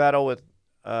she not battle with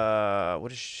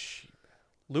what is she?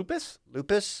 Lupus?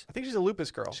 Lupus? I think she's a lupus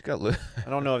girl. She's got I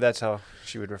don't know if that's how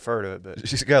she would refer to it, but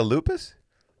she's got lupus.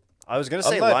 I was gonna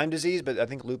I'm say not- Lyme disease, but I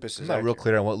think lupus I'm is not real accurate.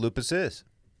 clear on what lupus is.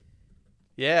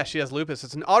 Yeah, she has lupus.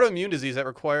 It's an autoimmune disease that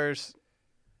requires.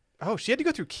 Oh, she had to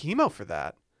go through chemo for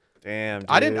that. Damn,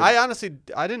 dude. I honestly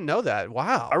didn't know that.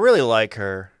 Wow. I really like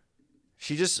her.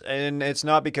 And it's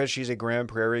not because she's a Grand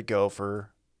Prairie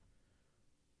Gopher.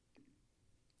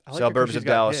 I like her 'cause Suburbs she's of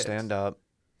got Dallas, hits. stand up.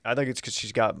 I think it's because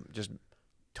she's got just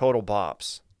total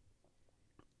bops.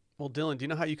 Well, Dylan, do you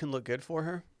know how you can look good for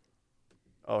her?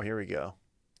 Oh, here we go.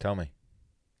 Tell me.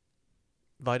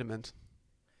 Vitamins.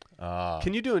 Ah.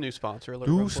 Can you do a new sponsor alert?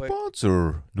 New real quick?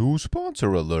 sponsor. New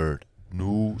sponsor alert.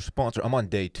 New sponsor. I'm on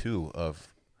day 2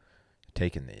 of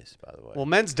taking these, by the way. Well,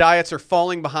 men's diets are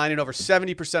falling behind, and over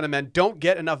 70% of men don't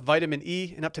get enough vitamin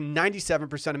E, and up to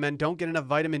 97% of men don't get enough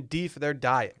vitamin D for their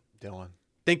diet. Dylan.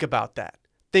 Think about that.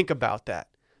 Think about that.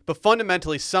 But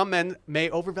fundamentally, some men may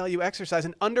overvalue exercise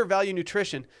and undervalue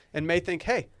nutrition and may think,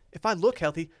 hey, if I look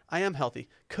healthy, I am healthy.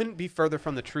 Couldn't be further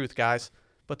from the truth, guys.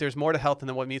 But there's more to health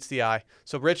than what meets the eye.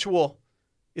 So Ritual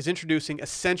is introducing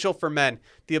Essential for Men,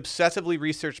 the obsessively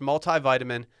researched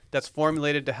multivitamin that's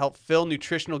formulated to help fill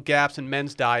nutritional gaps in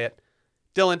men's diet.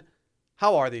 Dylan,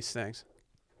 how are these things?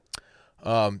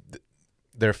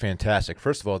 They're fantastic.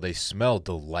 First of all, they smell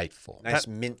delightful. Nice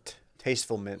mint.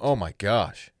 Tasteful mint. Oh my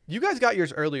gosh. You guys got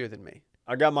yours earlier than me.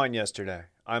 I got mine yesterday.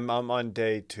 I'm on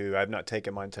day 2. I've not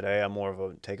taken mine today. I'm more of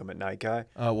a take them at night guy.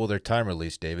 Well, they're time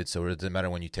release, David, so it doesn't matter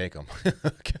when you take them.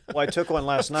 Well, I took one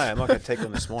last night. I'm not going to take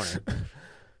one this morning. I feel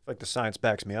like the science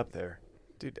backs me up there.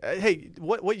 Dude, hey,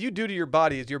 what you do to your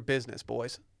body is your business,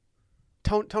 boys.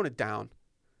 Tone it down.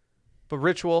 But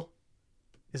Ritual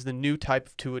is the new type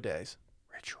of two-a-days.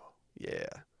 Ritual. Yeah.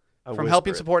 I From whisper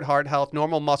helping it. support heart health,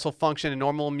 normal muscle function, and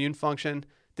normal immune function,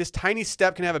 this tiny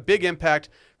step can have a big impact.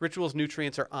 Ritual's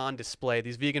nutrients are on display.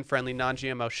 These vegan-friendly,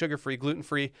 non-GMO, sugar-free,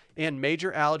 gluten-free, and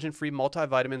major allergen-free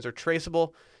multivitamins are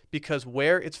traceable because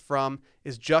where it's from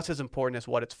is just as important as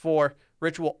what it's for.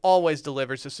 Ritual always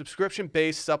delivers. The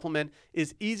subscription-based supplement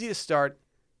is easy to start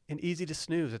and easy to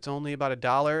snooze. It's only about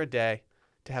 $1 a day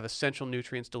to have essential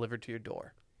nutrients delivered to your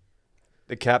door.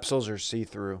 The capsules are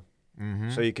see-through. Mm-hmm.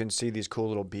 So you can see these cool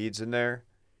little beads in there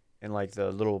and like the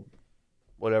little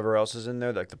whatever else is in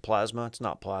there, like the plasma. It's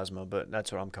not plasma, but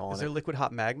that's what I'm calling Is it. there liquid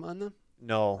hot magma in them?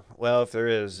 No. Well, if there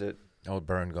is, Oh,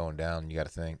 burn going down. You got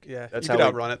to think. Yeah. That's you could how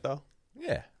we- outrun it, though.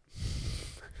 Yeah.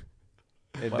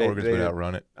 My organs would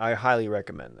outrun it. I highly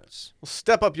recommend this. Well,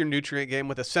 step up your nutrient game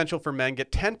with Essential for Men.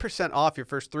 Get 10% off your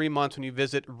first 3 months when you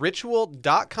visit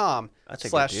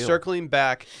ritual.com/circling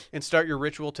back and start your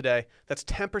ritual today. That's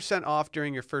 10% off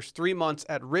during your first 3 months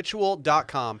at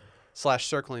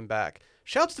ritual.com/circling back.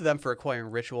 Shouts to them for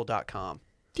acquiring ritual.com.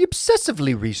 The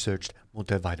obsessively researched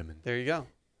multivitamin. There you go.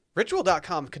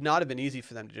 Ritual.com could not have been easy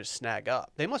for them to just snag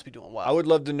up. They must be doing well. I would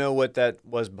love to know what that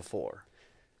was before.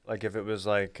 Like if it was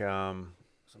like some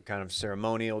kind of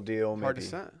ceremonial deal. Hard to maybe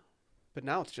say. But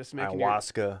now it's just making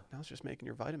ayahuasca. Now it's just making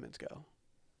your vitamins go.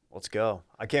 Let's go.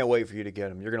 I can't wait for you to get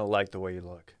them. You're going to like the way you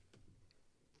look.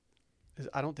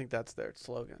 I don't think that's their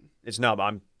slogan. It's not.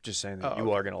 I'm just saying that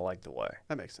you are going to like the way.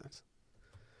 That makes sense.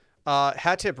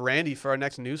 Hat tip Randy for our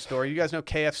next news story. You guys know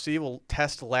KFC will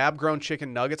test lab-grown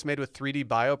chicken nuggets made with 3D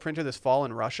bioprinter this fall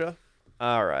in Russia.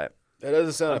 All right. That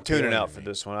doesn't sound I'm tuning out for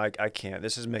this one. I can't.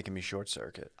 This is making me short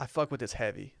circuit. I fuck with this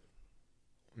heavy.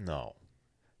 No.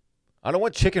 I don't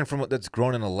want chicken from that's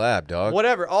grown in a lab, dog.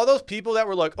 Whatever. All those people that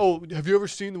were like, "Oh, have you ever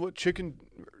seen what chicken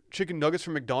nuggets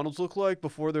from McDonald's look like?"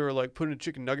 Before they were like put in a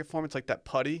chicken nugget form. It's like that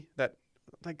putty. That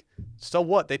like, so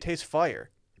what? They taste fire.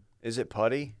 Is it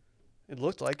putty? It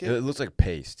looked like it. It looks like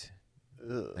paste.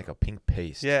 Ugh. Like a pink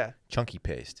paste. Yeah. Chunky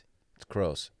paste. It's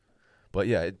gross. But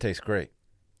yeah, it tastes great.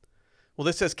 Well,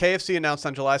 this says KFC announced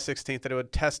on July 16th that it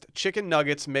would test chicken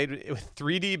nuggets made with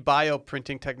 3D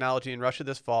bioprinting technology in Russia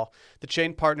this fall. The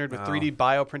chain partnered with 3D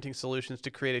bioprinting solutions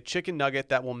to create a chicken nugget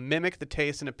that will mimic the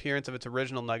taste and appearance of its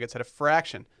original nuggets at a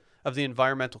fraction of the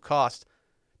environmental cost.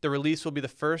 The release will be the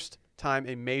first time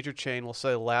a major chain will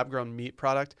sell a lab-grown meat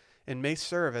product and may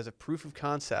serve as a proof of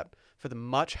concept for the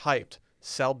much-hyped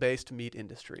cell-based meat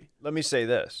industry. Let me say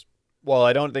this. While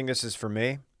I don't think this is for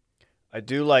me, I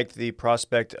do like the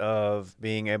prospect of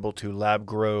being able to lab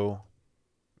grow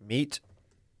meat,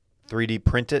 3D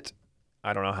print it.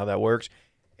 I don't know how that works.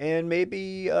 And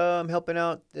maybe helping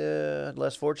out the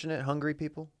less fortunate, hungry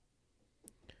people.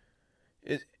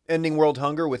 Ending world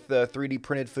hunger with 3D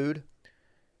printed food.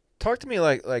 Talk to me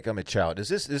like I'm a child.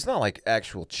 It's not like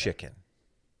actual chicken.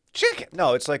 Chicken?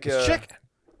 No, it's like chicken.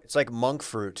 It's like monk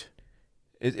fruit.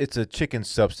 It's a chicken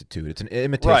substitute. It's an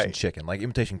imitation chicken, like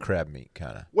imitation crab meat,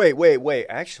 kind of. Wait.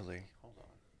 Actually, hold on.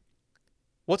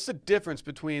 What's the difference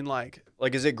between like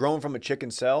is it grown from a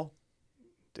chicken cell?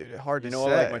 Dude, hard to say. You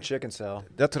know, I like my chicken cell.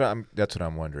 That's what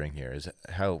I'm wondering here. Is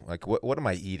how what am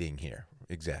I eating here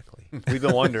exactly? We've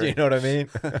been wondering. You know what I mean?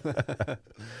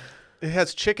 It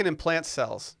has chicken and plant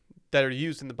cells that are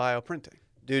used in the bioprinting.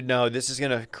 Dude, no, this is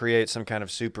gonna create some kind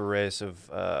of super race of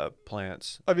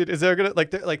plants. I mean, is there gonna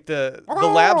the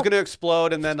lab's gonna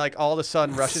explode, and then like all of a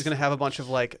sudden Russia's gonna have a bunch of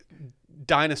like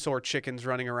dinosaur chickens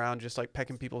running around just like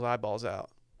pecking people's eyeballs out?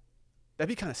 That'd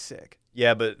be kind of sick.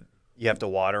 Yeah, but you have to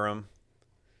water them.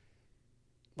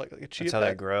 Like a chia That's how pet.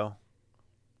 they grow.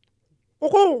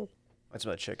 That's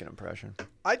my chicken impression.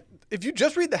 If you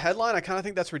just read the headline, I kind of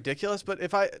think that's ridiculous. But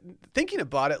thinking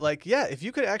about it, like, yeah, if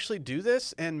you could actually do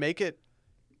this and make it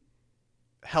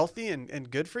healthy and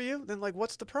good for you, then like,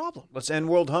 what's the problem? Let's end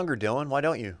world hunger, Dylan. Why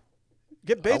don't you?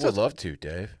 Get Bezos. I would love to,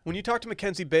 Dave. When you talk to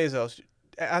Mackenzie Bezos,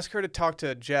 ask her to talk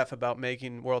to Jeff about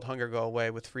making world hunger go away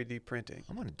with 3D printing.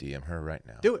 I'm gonna DM her right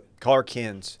now. Do it. Call her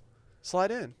Kins. Slide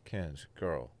in. Ken's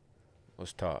girl,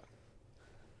 let's talk.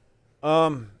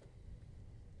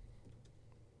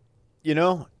 You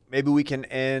know, maybe we can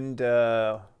end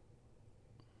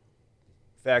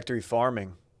factory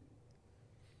farming.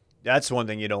 That's one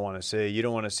thing you don't want to see. You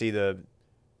don't want to see the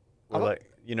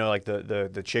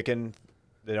chicken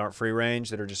that aren't free range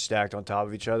that are just stacked on top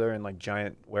of each other in like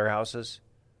giant warehouses.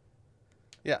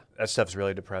 Yeah. That stuff's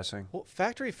really depressing. Well,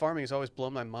 factory farming has always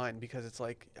blown my mind because it's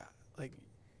like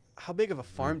how big of a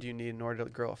farm do you need in order to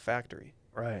grow a factory?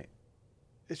 Right.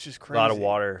 It's just crazy. A lot of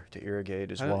water to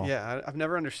irrigate as well. Yeah, I've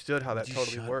never understood how that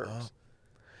totally works.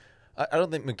 I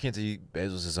don't think Mackenzie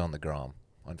Bezos is on the Grom,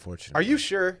 unfortunately. Are you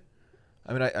sure?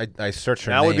 I mean, I searched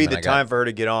her Now name. would be the time for her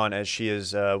to get on, as she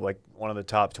is like one of the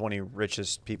top 20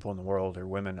 richest people in the world, or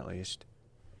women at least.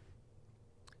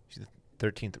 She's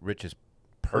the 13th richest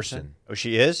person. Oh,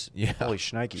 she is? Yeah. Holy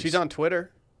shnikes. She's on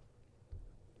Twitter.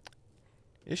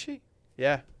 Is she?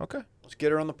 Yeah. Okay. Let's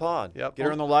get her on the pod. Yep. Get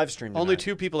her on the live stream tonight. Only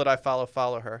 2 people that I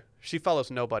follow her. She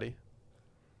follows nobody.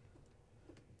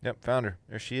 Yep, found her.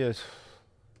 There she is.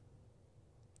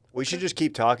 We should just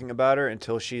keep talking about her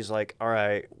until she's like, all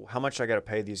right, how much I got to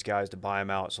pay these guys to buy them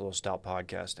out so they'll stop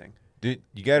podcasting? Dude,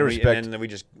 you got to respect. And then we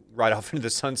just ride off into the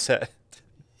sunset.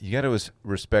 You got to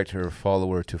respect her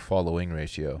follower to following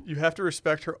ratio. You have to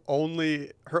respect her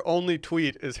only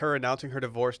tweet is her announcing her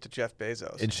divorce to Jeff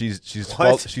Bezos. And she's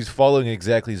What? following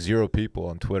exactly 0 people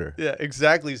on Twitter. Yeah,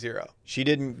 exactly 0. She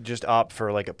didn't just opt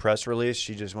for like a press release.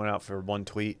 She just went out for one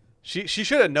tweet. She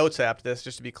should have notes apped this,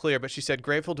 just to be clear, but she said,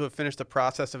 grateful to have finished the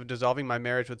process of dissolving my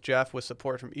marriage with Jeff with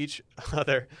support from each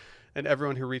other and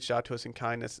everyone who reached out to us in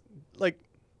kindness. Like,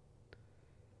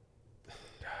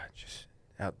 Just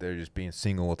out there just being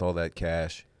single with all that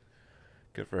cash.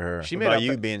 Good for her. she What made about up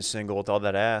you being single with all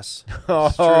that ass?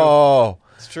 Oh,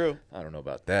 It's true. I don't know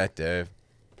about that, Dave.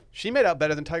 She made out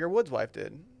better than Tiger Woods' wife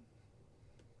did.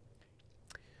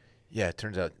 Yeah, it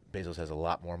turns out Bezos has a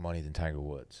lot more money than Tiger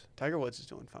Woods. Tiger Woods is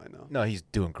doing fine, though. No, he's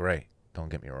doing great. Don't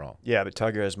get me wrong. Yeah, but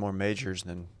Tiger has more majors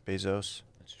than Bezos.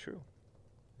 That's true.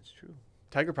 That's true.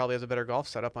 Tiger probably has a better golf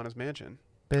setup on his mansion.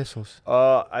 Bezos.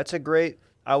 That's a great.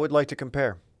 I would like to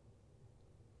compare.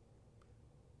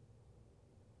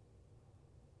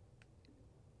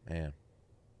 Man.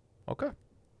 Okay.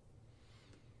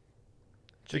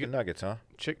 Chicken nuggets, huh?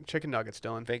 Chicken nuggets,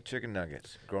 Dylan. Fake chicken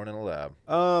nuggets grown in a lab.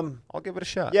 I'll give it a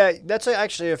shot. Yeah, that's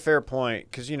actually a fair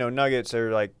point because nuggets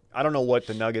are like I don't know what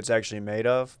the nugget's actually made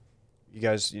of. You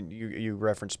guys, you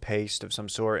reference paste of some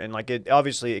sort, and like it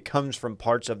obviously it comes from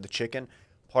parts of the chicken,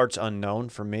 parts unknown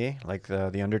for me, like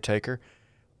the Undertaker.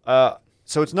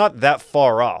 So it's not that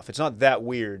far off. It's not that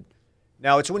weird.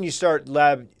 Now it's when you start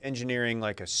lab engineering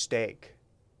like a steak.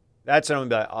 That's when I'm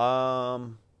gonna be like,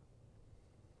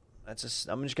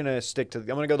 I'm just gonna stick to. I'm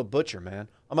gonna go the butcher, man.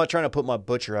 I'm not trying to put my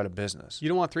butcher out of business. You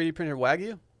don't want 3D printed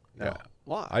Wagyu? No. Yeah.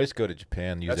 Why? I just go to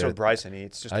Japan. Use That's their what Bryson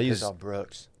eats. Just I to use- piss off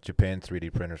Brooks. Japan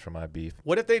 3D printers for my beef.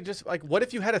 What if they just what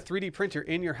if you had a 3D printer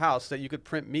in your house that you could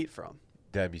print meat from?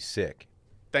 That'd be sick.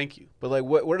 Thank you. But like,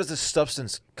 where does the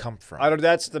substance come from? I don't.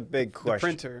 That's the big The question.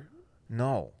 printer.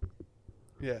 No.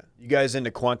 Yeah. You guys into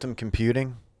quantum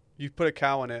computing? You put a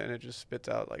cow in it and it just spits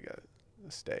out like a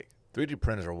steak. 3D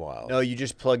printers are wild. No, you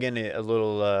just plug in a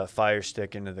little fire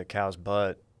stick into the cow's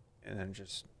butt, and then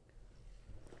just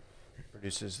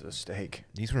produces the steak.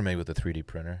 These were made with a 3D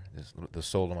printer. The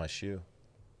sole of my shoe.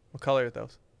 What color are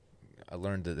those? I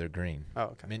learned that they're green. Oh,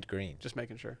 okay. Mint green. Just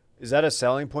making sure. Is that a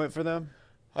selling point for them?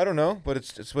 I don't know, but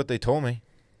it's what they told me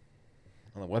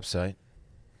on the website.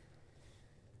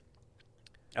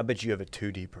 I bet you have a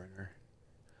 2D printer.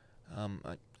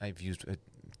 I've used a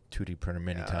 2D printer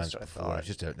many Yeah, times that's what I before.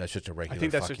 thought. That's just a regular I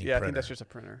think that's fucking just I printer. think that's just a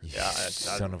printer. You Yeah,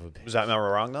 son of a bitch. Was that am I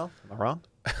wrong though? Am I wrong?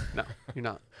 No, you're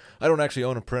not. I don't actually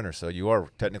own a printer, so you are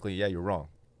technically, you're wrong,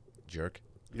 jerk.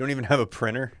 You don't even have a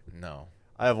printer? No,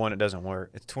 I have one that doesn't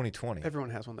work. it's 2020. Everyone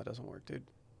has one that doesn't work, dude.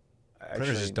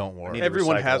 Printers just don't work. I need to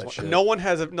Everyone recycle has that one. shit. No one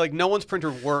has no one's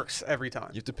printer works every time.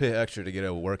 You have to pay extra to get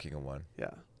a working one.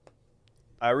 Yeah.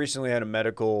 I recently had a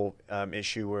medical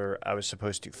issue where I was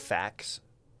supposed to fax.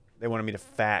 They wanted me to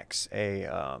fax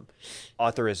a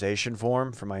authorization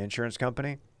form for my insurance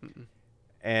company,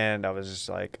 and I was just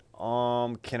like,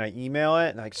 can I email it?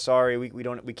 And like, sorry,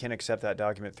 we can't accept that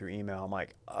document through email. I'm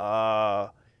like,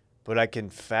 but I can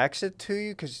fax it to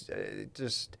you because it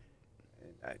just,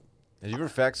 Have you ever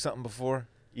faxed something before?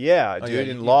 yeah, Oh, dude,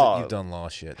 yeah, in law, You've done law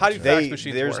shit. How do you That's fax they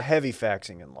machines there's work? heavy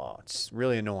faxing in law. It's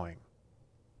really annoying.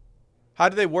 How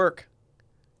do they work?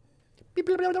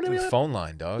 right. Phone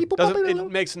line, dog.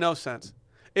 It makes no sense.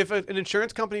 If an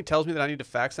insurance company tells me that I need to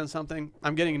fax send something,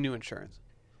 I'm getting a new insurance.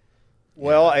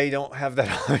 Well, I don't have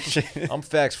that option. I'm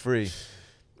fax free.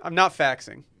 I'm not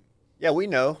faxing. Yeah, we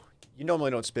know. You normally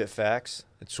don't spit fax.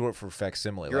 It's short for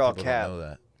facsimile. You're a lot all of people cap. don't know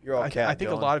that. You're all cat. I think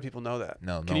a lot of people know that.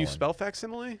 No, Can no you one. spell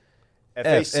facsimile?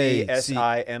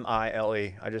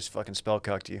 FACSIMILE. I just fucking spell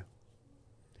cucked you.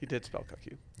 He did spell cuck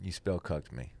you. You spell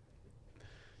cucked me,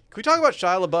 Can we talk about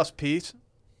Shia LaBeouf's piece?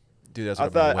 dude. That's I what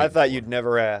I've been thought waiting for. you'd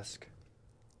never ask.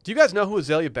 Do you guys know who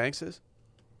Azalea Banks is?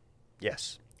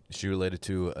 Yes. Is she related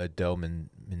to Adele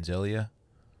Menzelia?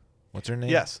 What's her name?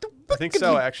 Yes. I think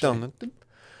so, actually.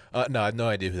 No, I have no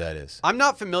idea who that is. I'm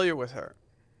not familiar with her,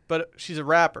 but she's a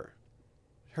rapper.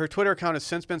 Her Twitter account has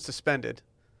since been suspended.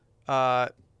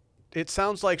 It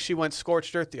sounds like she went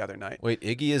scorched earth the other night. Wait,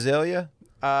 Iggy Azalea?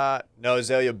 No,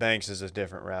 Azalea Banks is a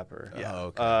different rapper. Yeah. Oh,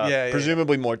 okay. Yeah,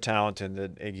 presumably more talented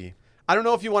than Iggy. I don't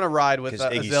know if you want to ride with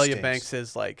 'Cause Iggy Azalea stinks.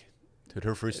 Banks's like Dude,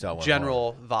 her freestyle went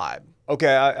general vibe.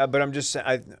 Okay, but I'm just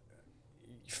saying.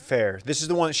 Fair. This is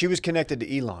the one. She was connected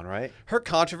to Elon, right? Her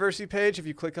controversy page, if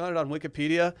you click on it on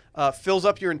Wikipedia, fills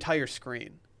up your entire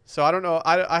screen. So I don't know.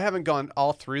 I haven't gone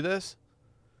all through this.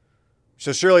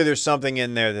 So surely there's something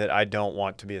in there that I don't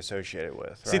want to be associated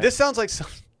with. See, right? this sounds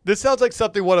like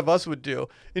something one of us would do.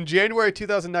 In January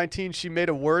 2019, she made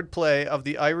a wordplay of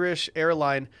the Irish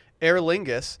airline Aer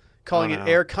Lingus calling Oh, it no.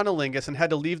 air cunnilingus, and had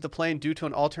to leave the plane due to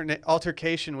an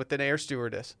altercation with an air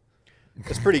stewardess.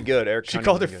 It's pretty good. Eric She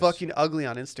called her Cunningham is- fucking ugly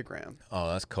on Instagram.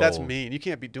 Oh, that's cold. That's mean. You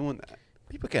can't be doing that.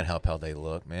 People can't help how they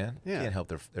look, man. Yeah. Can't help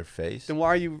their face. Then why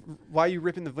are you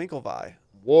ripping the Winklevi?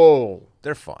 Whoa.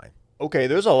 They're fine. Okay,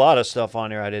 there's a lot of stuff on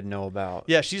there I didn't know about.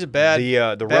 Yeah, she's a bad.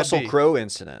 the bad Russell bee. Crowe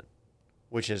incident,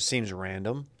 which seems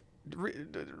random.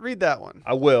 Read that one.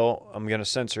 I will. I'm going to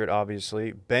censor it,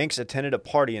 obviously. Banks attended a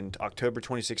party in October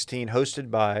 2016 hosted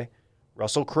by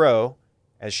Russell Crowe,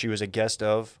 as she was a guest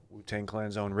of Wu-Tang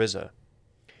Clan's own RZA.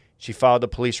 She filed a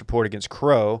police report against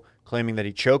Crowe, claiming that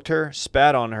he choked her,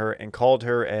 spat on her, and called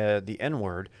her the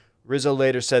N-word. RZA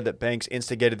later said that Banks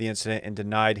instigated the incident and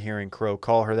denied hearing Crowe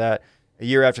call her that. A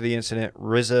year after the incident,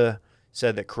 RZA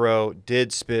said that Crowe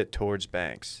did spit towards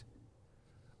Banks.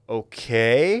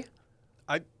 Okay.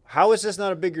 How is this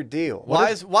not a bigger deal? How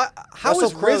is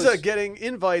Russell Crowe's- RZA getting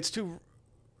invites to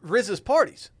RZA's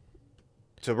parties?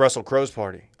 To Russell Crowe's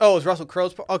party. Oh, it was Russell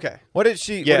Crowe's okay. What did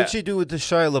she Yeah. What did she do with the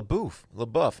Shia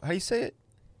LaBeouf? How do you say it?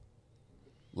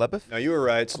 LaBeouf? No, you were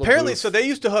right. It's Apparently, LaBeouf. so they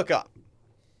used to hook up.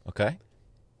 Okay.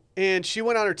 And she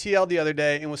went on her TL the other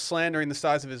day and was slandering the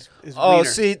size of his Oh, wiener.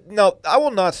 see, no, I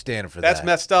will not stand for that. That's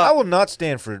messed up. I will not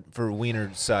stand for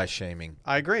wiener size shaming.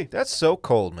 I agree. That's so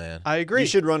cold, man. I agree. You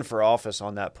should run for office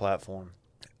on that platform.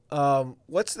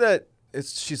 What's that?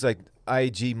 She's like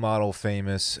IG model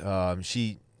famous.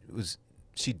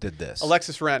 She did this.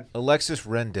 Alexis Wren. Alexis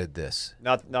Wren did this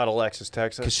Not Alexis,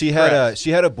 Texas. because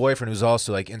she had a boyfriend who's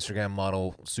also like Instagram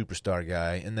model superstar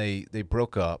guy, and they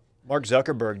broke up. Mark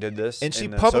Zuckerberg did this. And she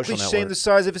in the publicly Social shamed Network. the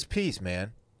size of his piece,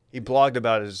 man. He blogged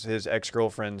about his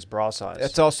ex-girlfriend's bra size.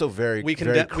 That's also very We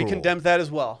very condemned cruel. that as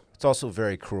well. It's also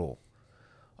very cruel.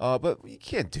 But you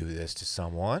can't do this to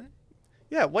someone.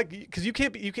 Yeah, like because you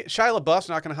can't. Shia LaBeouf's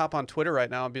not going to hop on Twitter right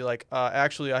now and be like,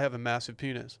 "Actually, I have a massive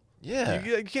penis." Yeah.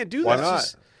 You can't do Why that. not?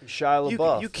 It's just- Shia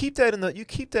LaBeouf. You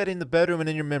keep that in the bedroom and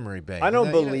in your memory bank. I don't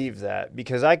You know- believe that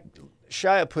because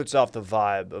Shia puts off the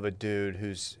vibe of a dude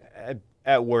who's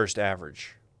at worst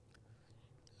average.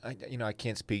 I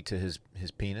can't speak to his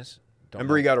penis.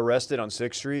 Remember he got arrested on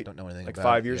 6th Street Don't know anything like about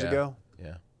 5 it. years Yeah. ago?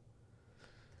 Yeah.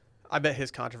 I bet his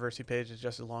controversy page is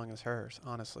just as long as hers.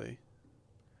 Honestly,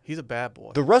 he's a bad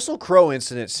boy. The Russell Crowe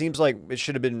incident seems like it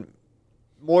should have been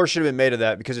made of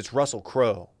that because it's Russell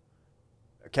Crowe,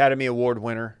 Academy Award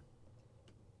winner,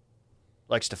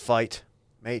 likes to fight,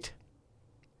 mate.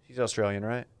 He's Australian,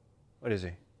 right? What is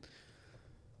he?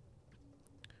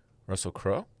 Russell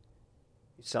Crowe?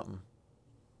 He's something.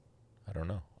 I don't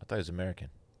know. I thought he was American.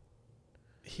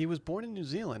 He was born in New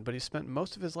Zealand, but he spent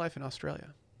most of his life in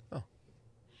Australia.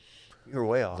 You were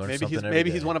way off. Learn Maybe something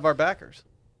every he's day. one of our backers.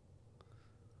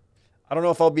 I don't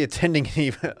know if I'll be attending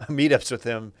any meetups with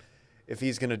him if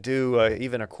he's going to do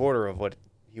even a quarter of what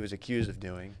he was accused of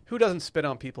doing. Who doesn't spit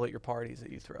on people at your parties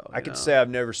that you throw? I you could know? say I've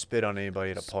never spit on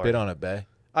anybody at a party. Spit on it, Bay.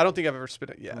 I don't think I've ever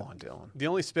spit. Yeah, Come on, Dylan. the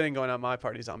only spitting going on at my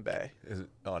parties on Bay. Is it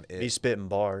on it? Me spitting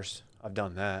bars. I've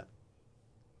done that.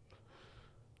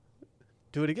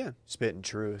 Do it again. Spitting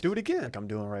truth. Do it again. Like I'm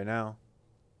doing right now.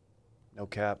 No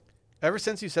cap. Ever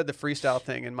since you said the freestyle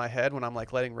thing in my head, when I'm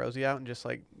like letting Rosie out and just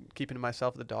like keeping to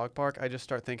myself at the dog park, I just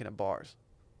start thinking of bars.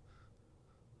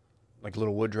 Like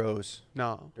Little Woodrows,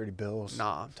 No, Dirty Bills.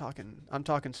 nah, I'm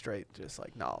talking straight, just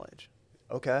like knowledge.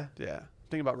 Okay. Yeah,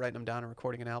 thinking about writing them down and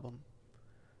recording an album.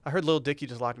 I heard Lil Dicky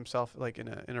just locked himself like in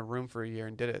a room for a year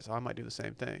and did it, so I might do the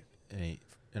same thing.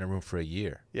 In a room for a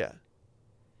year. Yeah.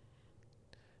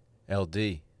 LD.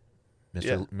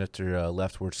 Yeah. Mr.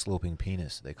 Leftward Sloping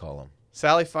Penis, they call him.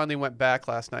 Sally finally went back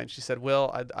last night. And she said,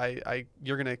 "Will,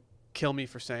 you're gonna kill me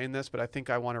for saying this, but I think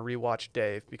I want to rewatch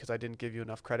Dave because I didn't give you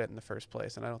enough credit in the first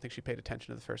place, and I don't think she paid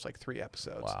attention to the first like 3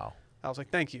 episodes." Wow. I was like,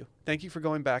 "Thank you for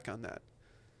going back on that."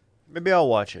 Maybe I'll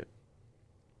watch it.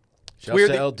 Shouts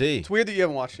weird to that- LD. It's weird that you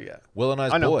haven't watched it yet. Will and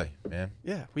I's I know. boy, man.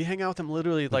 Yeah, we hang out with him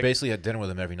literally We like. basically had dinner with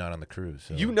him every night on the cruise.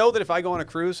 So. You know that if I go on a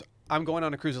cruise, I'm going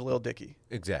on a cruise with Lil Dicky.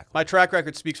 Exactly. My track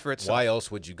record speaks for itself. Why else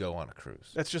would you go on a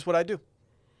cruise? That's just what I do.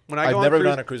 When I I've go never on been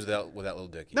cruise, on a cruise without Lil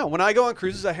Dicky. No, when I go on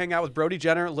cruises, I hang out with Brody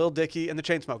Jenner, Lil Dicky, and the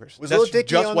Chainsmokers. Was That's Lil Dicky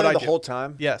just on what there I the do. whole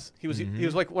time? Yes, he was. He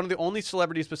was like one of the only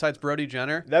celebrities besides Brody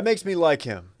Jenner. That makes me like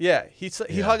him. Yeah, he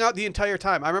Yeah. hung out the entire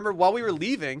time. I remember while we were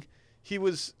leaving, he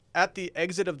was at the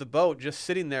exit of the boat, just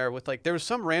sitting there with like there was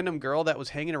some random girl that was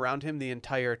hanging around him the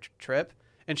entire trip,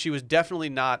 and she was definitely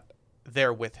not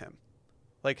there with him.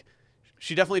 Like,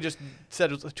 she definitely just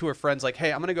said to her friends, like,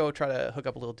 "Hey, I'm gonna go try to hook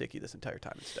up a Lil Dicky this entire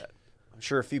time instead." I'm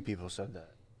sure a few people said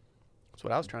that. That's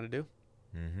what I was trying to do.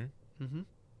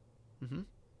 Mm-hmm.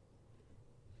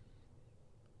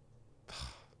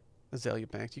 Azalea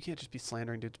Banks, you can't just be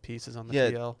slandering dudes' pieces on the Yeah,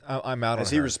 TL. I'm out Has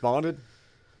on he her. responded?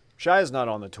 Shia's not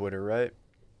on the Twitter, right?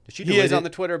 Did she He delete is it? on the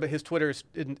Twitter, but his Twitter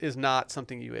is not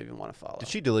something you even want to follow. Did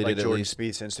she delete Like it at Jordan least?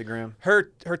 Spieth's Instagram. Her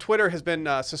Twitter has been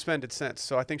suspended since,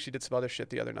 so I think she did some other shit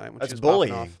the other night when That's she was popping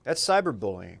bullying. off. That's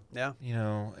cyberbullying. Yeah.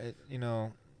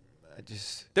 I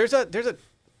just There's a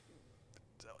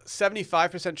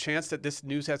 75% chance that this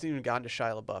news hasn't even gotten to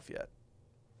Shia LaBeouf yet.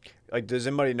 Like, does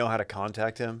anybody know how to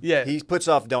contact him? Yeah. He puts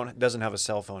off doesn't have a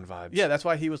cell phone vibes. Yeah, that's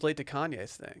why he was late to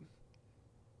Kanye's thing.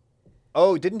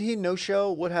 Oh, didn't he no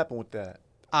show? What happened with that?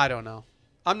 I don't know.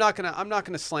 I'm not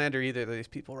gonna slander either of these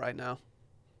people right now.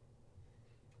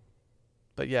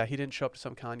 But yeah, he didn't show up to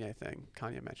some Kanye thing.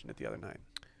 Kanye mentioned it the other night.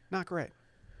 Not great.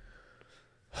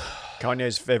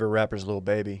 Kanye's favorite rapper is Lil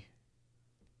Baby.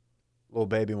 Lil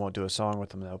Baby won't do a song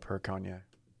with him though, per Kanye.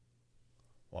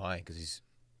 why? Because he's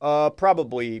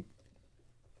Probably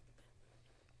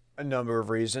a number of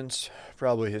reasons.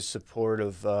 Probably his support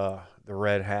of the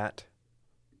Red Hat.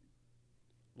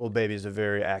 Lil Baby is a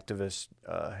very activist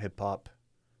hip hop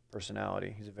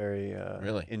personality. He's very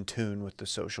Really? in tune with the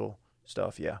social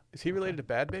stuff. Yeah. Is he related to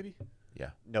Bad Baby?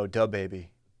 yeah. No, Dub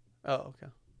Baby. Oh, okay.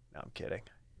 No, I'm kidding.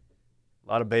 A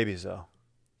lot of babies though.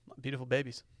 Beautiful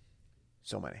babies,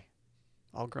 So many.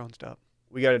 all grown up.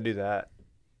 We got to do that.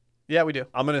 Yeah, we do.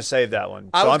 I'm gonna save that one.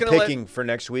 I So was I'm gonna let- picking for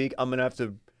next week. I'm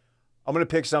gonna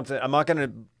pick something. I'm not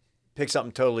gonna pick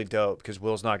something totally dope because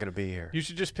Will's not gonna be here. You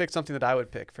should just pick something that I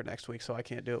would pick for next week, so I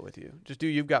can't do it with you. Just do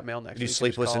You've Got Mail next Do week. and just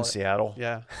Sleepless call in it. Seattle.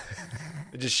 Yeah,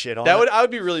 Just shit on that it. would. I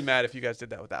would be really mad if you guys did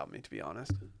that without me. To be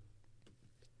honest,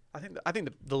 I think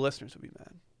the listeners would be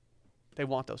mad. They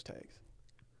want those tags.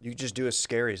 You just do a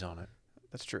scaries on it.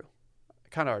 That's true. I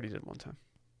kind of already did one time.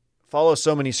 Follow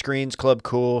So Many Screens, Club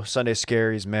Cool, Sunday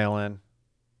Scaries, Mail In,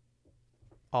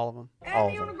 All of them. all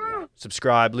of them.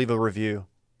 Subscribe, leave a review.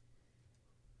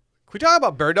 Can we talk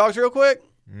about bird dogs real quick?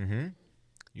 Mm-hmm.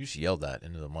 You should yell that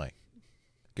into the mic.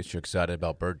 Get you excited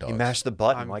about bird dogs. You mashed the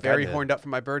button I'm like very I did. horned up for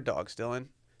my bird dogs, Dylan.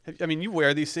 I mean, you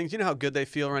wear these things. You know how good they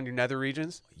feel around your nether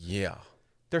regions? Yeah.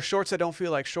 They're shorts that don't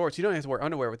feel like shorts. You don't have to wear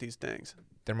underwear with these things.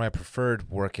 They're my preferred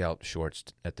workout shorts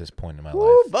at this point in my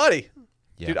Woo, life. buddy.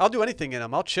 Yeah. Dude, I'll do anything in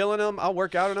them. I'll chill in them. I'll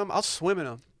work out in them. I'll swim in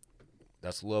them.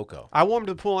 That's loco. I warmed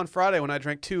the pool on Friday when I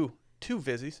drank two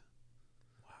Vizzies.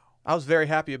 Wow. I was very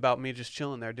happy about me just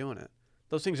chilling there doing it.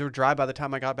 Those things were dry by the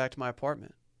time I got back to my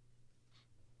apartment.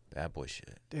 Bad boy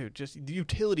shit. Dude, just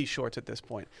utility shorts at this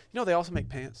point. You know, they also make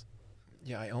pants.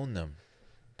 Yeah, I own them.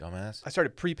 Dumbass. I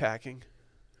started pre-packing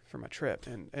for my trip,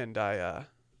 and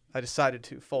I decided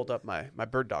to fold up my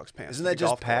bird dog's pants. Isn't for that the just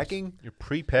golf course. packing? You're No,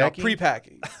 pre-packing?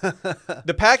 pre-packing.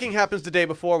 The packing happens the day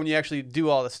before when you actually do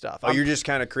all the stuff. Oh, you're just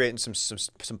kind of creating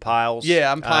some piles.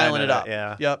 Yeah, I'm I piling know it that, up.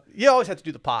 Yeah. Yep. You always have to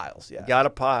do the piles. Yeah. Got a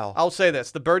pile. I'll say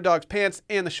this: the bird dog's pants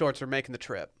and the shorts are making the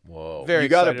trip. Whoa. Very you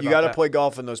gotta excited you about gotta that. play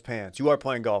golf in those pants. You are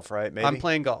playing golf, right? Maybe I'm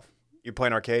playing golf. You're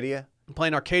playing Arcadia. I'm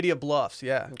playing Arcadia Bluffs.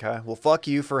 Yeah. Okay. Well, fuck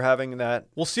you for having that.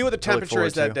 We'll see what the look temperature forward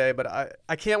is that to. day, but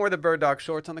I can't wear the bird dog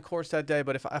shorts on the course that day.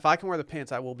 But if I can wear the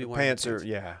pants, I will be wearing Pants the are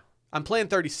yeah. I'm playing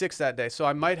 36 that day, so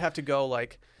I might have to go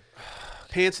like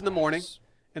pants in the morning,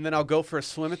 and then I'll go for a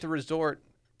swim at the resort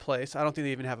place. I don't think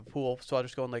they even have a pool, so I'll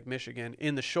just go in Lake Michigan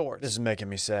in the shorts. This is making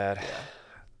me sad.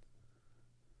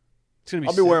 It's gonna be.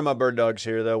 I'll be sick. wearing my bird dogs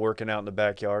here though, working out in the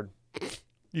backyard.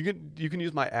 You can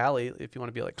use my alley if you want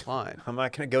to be like Klein. I'm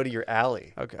not gonna go to your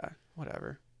alley. Okay,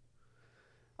 whatever.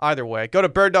 Either way, go to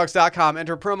birddogs.com,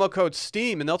 enter promo code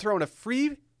STEAM, and they'll throw in a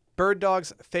free Bird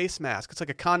Dogs face mask. It's like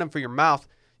a condom for your mouth.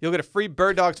 You'll get a free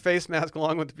Bird Dogs face mask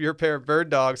along with your pair of Bird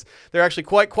Dogs. They're actually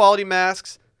quite quality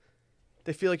masks.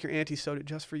 They feel like your auntie sewed it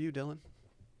just for you, Dylan.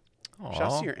 Aw.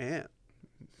 Shouts to your aunt.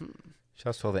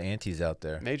 Shouts to all the aunties out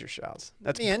there. Major shouts.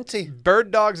 That's Auntie.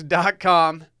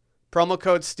 birddogs.com, promo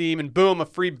code STEAM, and boom, a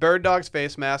free Bird Dogs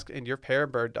face mask and your pair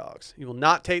of Bird Dogs. You will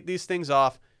not take these things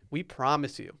off. We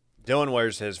promise you. Dylan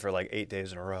wears his for like 8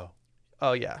 days in a row.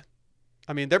 Oh, yeah.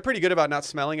 I mean, they're pretty good about not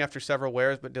smelling after several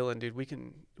wears, but Dylan, dude, we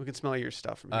can smell your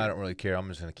stuff from here. I don't really care. I'm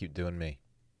just going to keep doing me.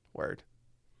 Word.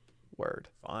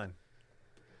 Fine.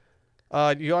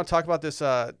 You want to talk about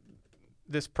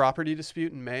this property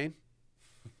dispute in Maine?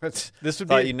 This would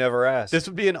Thought be you never asked. this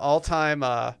would be an all-time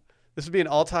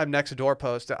Nextdoor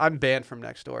post. I'm banned from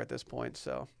Nextdoor at this point,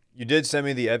 so. You did send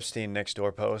me the Epstein next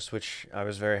door post, which I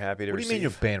was very happy to What do receive. you mean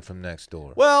you're banned from next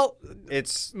door? Well,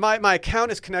 It's my account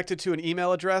is connected to an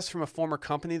email address from a former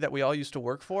company that we all used to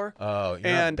work for. Oh, you're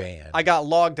And not banned. I got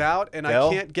logged out and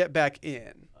Dell? I can't get back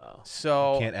in. Oh.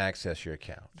 So Can't access your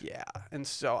account. yeah, and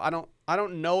so I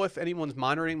don't know if anyone's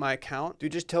monitoring my account.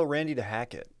 dude, just tell Randy to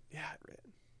hack it. Yeah,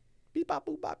 beep bop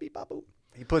boop bop beep bop boop.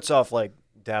 He puts off like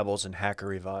dabbles in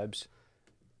hackery vibes.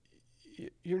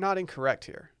 You're not incorrect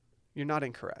here. You're not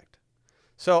incorrect.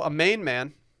 So a Maine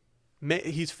man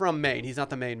He's from Maine. He's not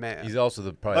the Maine man. He's also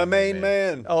probably My the main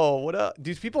man. Oh, what up?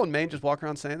 Do people in Maine just walk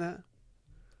around saying that?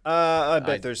 I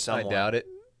bet there's someone. I doubt it,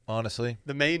 honestly.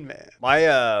 The Maine man. My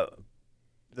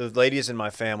the ladies in my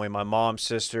family, my mom,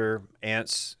 sister,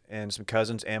 aunts, and some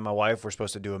cousins, and my wife were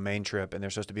supposed to do a Maine trip, and they're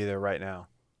supposed to be there right now.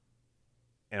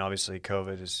 And obviously,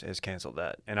 COVID has canceled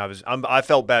that. And I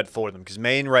felt bad for them because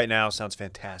Maine right now sounds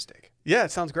fantastic. Yeah,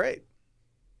 it sounds great.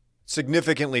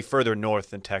 Significantly further north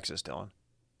than Texas, Dylan.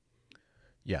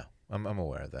 Yeah, I'm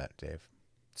aware of that, Dave.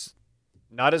 It's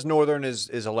not as northern as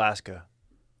Alaska.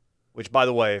 Which, by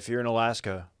the way, if you're in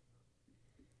Alaska,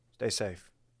 stay safe.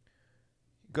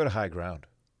 Go to high ground.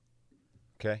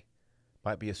 Okay?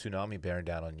 Might be a tsunami bearing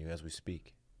down on you as we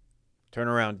speak. Turn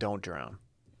around, don't drown.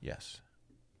 Yes.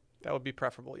 That would be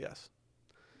preferable, yes.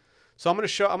 So I'm going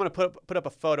to put up a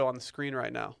photo on the screen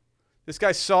right now. This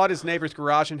guy sawed his neighbor's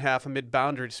garage in half amid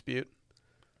boundary dispute.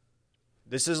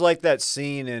 This is like that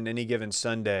scene in Any Given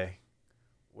Sunday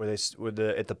where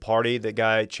at the party the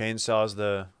guy chainsaws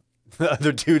the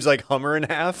other dude's like Hummer in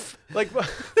half. Like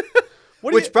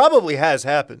Which probably has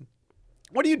happened.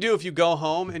 What do you do if you go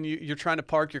home and you're trying to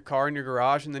park your car in your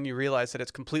garage and then you realize that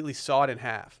it's completely sawed in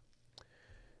half?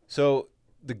 So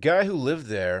the guy who lived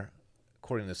there,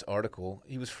 according to this article,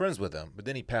 he was friends with him, but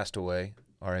then he passed away,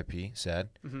 R.I.P., sad.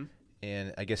 Mm-hmm.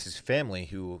 And I guess his family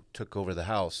who took over the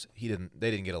house, they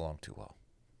didn't get along too well.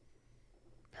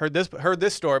 Heard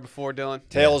this story before, Dylan.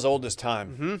 Tale as old as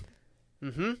time. Mm-hmm.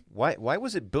 Mm-hmm. Why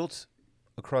was it built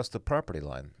across the property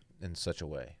line in such a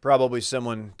way? Probably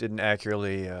someone didn't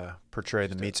accurately portray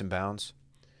the meets and bounds.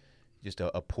 Just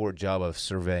a poor job of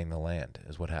surveying the land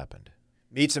is what happened.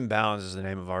 Meets and Bounds is the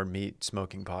name of our meat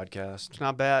smoking podcast. It's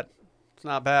not bad. It's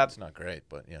not bad. It's not great,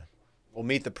 but yeah. Well,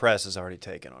 Meet the Press is already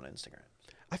taken on Instagram.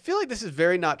 I feel like this is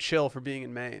very not chill for being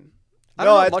in Maine. I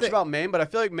No, don't I know much think- about Maine, but I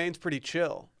feel like Maine's pretty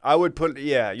chill. I would put,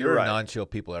 yeah, you're There are right. non-chill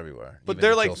people everywhere. But even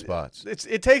they're in like chill spots.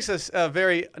 it takes a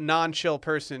very non-chill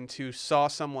person to saw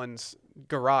someone's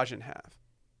garage in half.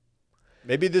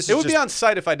 Maybe this It is would just be on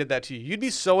site if I did that to you. You'd be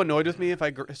so annoyed with me if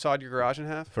I sawed your garage in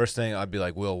half. First thing I'd be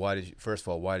like, Will, why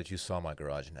did you saw my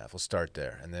garage in half? We'll start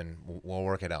there, and then we'll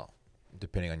work it out,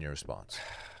 depending on your response.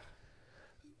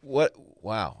 What?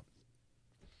 Wow.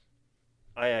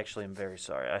 I actually am very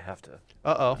sorry. I have to.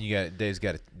 Uh-oh. Dave's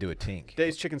got to do a tink.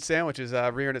 Dave's chicken sandwich is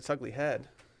rearing its ugly head.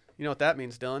 You know what that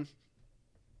means, Dylan?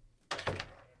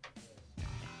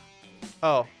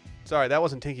 Oh, sorry, that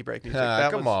wasn't Tinky Break music.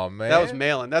 Come on, man. That was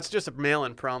mail-in. That's just a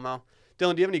mail-in promo.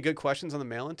 Dylan, do you have any good questions on the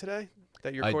mail-in today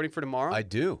that you're recording for tomorrow? I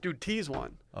do. Dude, tease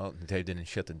one. Oh, Dave didn't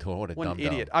shut the door. What a What an dumb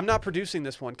idiot. I'm not producing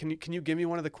this one. Can you give me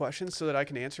one of the questions so that I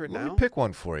can answer it Let now? me pick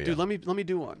one for you. Dude, let me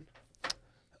do one.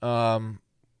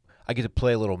 I get to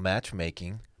play a little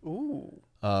matchmaking Ooh.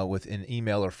 with an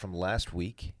emailer from last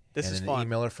week This and is an fun.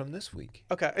 emailer from this week.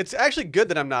 Okay, it's actually good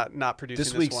that I'm not producing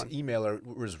This this week's one. emailer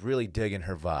was really digging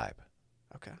her vibe.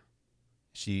 Okay.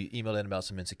 She emailed in about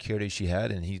some insecurities she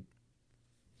had, and he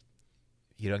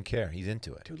doesn't care. He's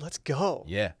into it. Dude, let's go.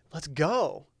 Yeah, Let's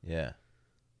go. yeah.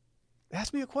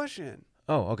 Ask me a question.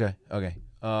 Oh, okay.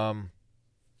 All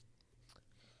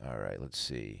right, let's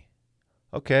see.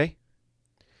 Okay.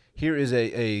 Here is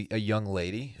a young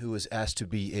lady who is asked to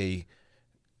be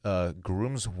a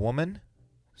groomswoman.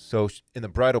 So in the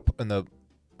bridal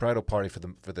party for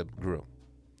the groom.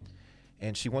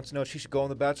 And she wants to know if she should go on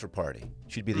the bachelor party.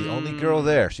 She'd be the only girl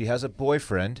there. She has a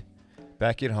boyfriend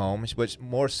back at home, but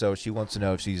more so she wants to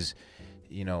know if she's,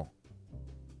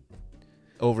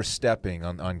 overstepping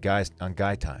on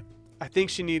guy time. I think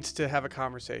she needs to have a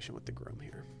conversation with the groom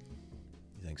here.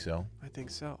 You think so? I think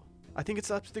so. I think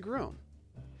it's up to the groom.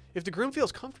 If the groom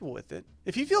feels comfortable with it,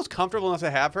 if he feels comfortable enough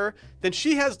to have her, then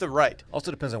she has the right. Also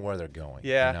depends on where they're going.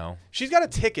 Yeah. She's got a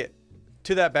ticket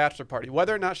to that bachelor party.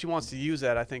 Whether or not she wants to use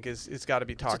that, I think it's got to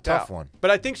be talked out. tough one.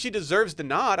 But I think she deserves the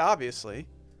nod, obviously.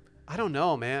 I don't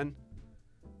know, man.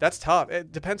 That's tough.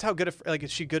 It depends how good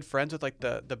is she good friends with like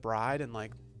the bride and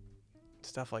like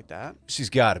stuff like that? She's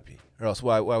got to be, or else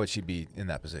why would she be in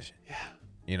that position?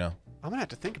 Yeah. I'm gonna have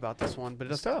to think about this one, but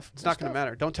It's tough. It's not gonna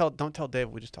matter. Don't tell Dave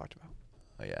what we just talked about.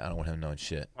 Oh yeah, I don't want him knowing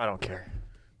shit. I don't care.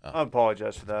 Oh. I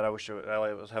apologize for that. I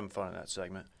was having fun in that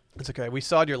segment. It's okay. We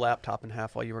sawed your laptop in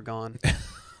half while you were gone.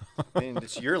 I mean,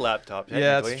 it's your laptop. Yeah,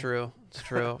 technically. it's true. It's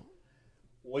true.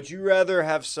 Would you rather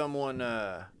have someone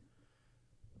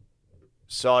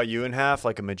saw you in half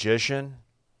like a magician,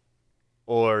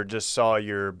 or just saw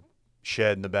your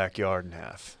shed in the backyard in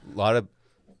half?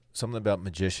 Something about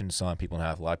magicians sawing people in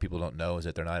half. A lot of people don't know is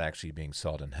that they're not actually being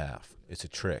sawed in half. It's a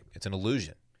trick. It's an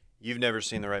illusion. You've never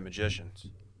seen the right magicians.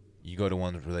 You go to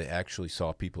ones where they actually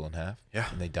saw people in half. Yeah.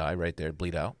 And they die right there,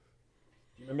 bleed out.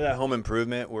 Remember that Home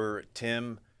Improvement where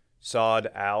Tim sawed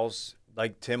Al's,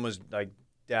 like Tim was like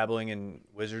dabbling in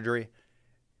wizardry,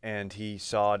 and he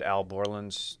sawed Al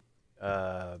Borland's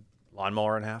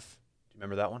lawnmower in half. Do you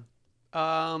remember that one?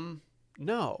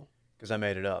 No. Because I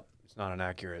made it up. It's not an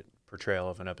accurate portrayal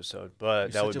of an episode, but You're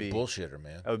that such would a be bullshitter,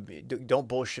 man. That would be, don't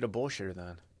bullshit a bullshitter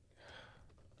then.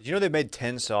 Did you know they made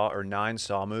 10 Saw or 9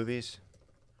 Saw movies?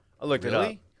 I looked it up.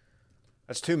 Really?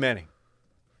 That's too many.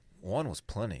 One was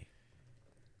plenty.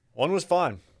 One was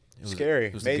fun. It was, Scary.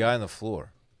 It was the guy on the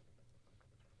floor,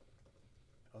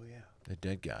 Oh yeah. the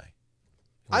dead guy.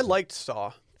 I liked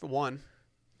Saw, for one.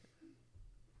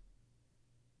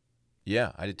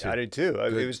 Yeah, I did too. I did too.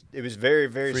 Good. It was very,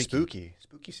 very Freaky. spooky.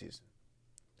 Spooky season.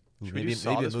 Should we do Maybe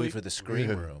Saw a this movie week? for the screen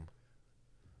Yeah. room.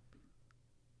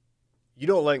 You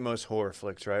don't like most horror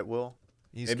flicks, right, Will?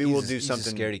 Maybe we'll do he's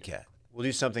something- a scaredy cat. We'll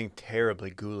do something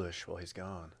terribly ghoulish while he's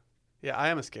gone. Yeah, I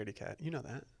am a scaredy cat. You know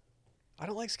that. I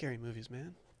don't like scary movies,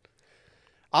 man.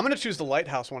 I'm going to choose The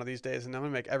Lighthouse one of these days, and I'm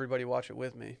going to make everybody watch it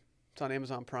with me. It's on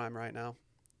Amazon Prime right now.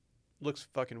 Looks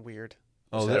fucking weird.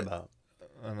 What's that about?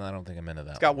 I don't think I'm into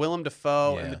that. It's got one. Willem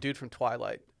Dafoe Yeah. and the dude from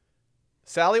Twilight.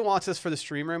 Sally wants us for the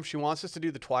stream room. She wants us to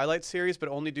do the Twilight series, but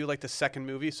only do like the second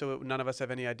movie, so none of us have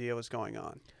any idea what's going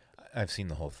on. I've seen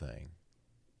the whole thing.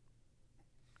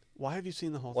 Why have you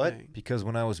seen the whole What? thing? Because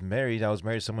when I was married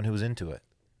to someone who was into it.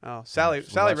 Oh, Sally we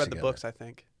read watched the together. books, I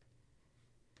think.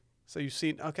 So you've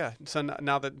seen, okay. So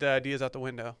now that the idea's out the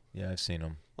window, Yeah, I've seen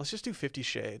them. let's just do 50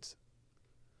 Shades.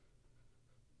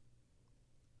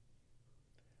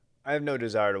 I have no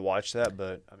desire to watch that,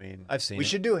 but I mean, I've seen we it.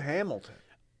 should do Hamilton.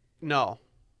 No,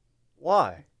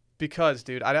 Why? because,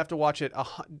 dude, I'd have to watch it.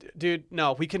 Dude,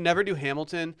 no, we can never do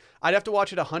Hamilton. I'd have to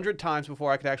watch it 100 times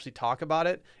before I could actually talk about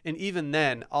it. And even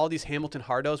then, all these Hamilton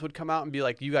hardos would come out and be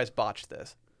like, you guys botched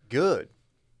this. Good.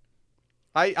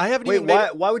 I haven't Wait, even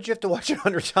made why would you have to watch it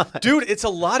 100 times? Dude, it's a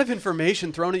lot of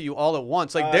information thrown at you all at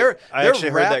once. Like I they're actually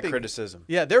heard that rapping- criticism.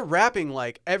 Yeah, they're rapping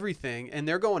like everything, and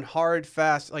they're going hard,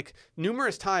 fast. Like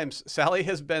numerous times, Sally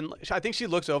has been. I think she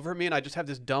looks over at me, and I just have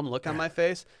this dumb look on my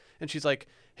face, and she's like,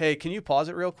 "Hey, can you pause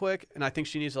it real quick?" And I think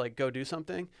she needs to like go do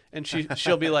something, and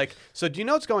she'll be like, "So do you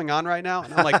know what's going on right now?"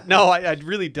 And I'm like, "No, I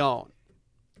really don't."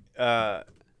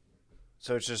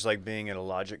 So it's just like being at a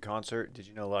Logic concert. Did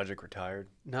you know Logic retired?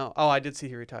 No. Oh, I did see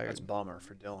he retired. That's a bummer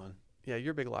for Dylan. Yeah,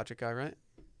 you're a big Logic guy, right?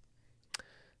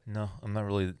 No, I'm not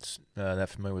really that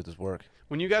familiar with his work.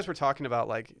 When you guys were talking about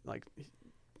like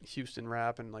Houston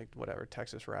rap and like whatever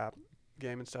Texas rap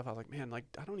game and stuff, I was like, man, like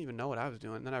I don't even know what I was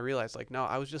doing. And then I realized like, no,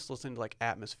 I was just listening to like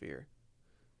Atmosphere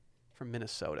from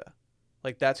Minnesota.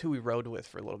 Like that's who we rode with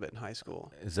for a little bit in high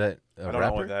school. Is that a I don't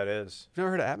rapper? know what that is. You've never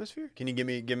heard of Atmosphere? Can you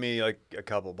give me like a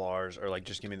couple bars or like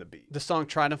just give me the beat? The song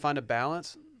 "Trying to Find a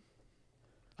Balance."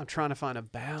 I'm trying to find a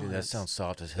balance. Dude, that sounds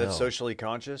soft as hell. That's socially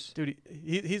conscious. Dude,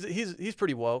 he's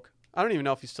pretty woke. I don't even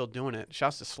know if he's still doing it.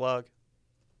 Shouts to Slug.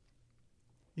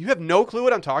 You have no clue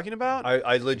what I'm talking about?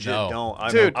 I legit No. don't.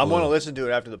 Dude. I'm going to listen to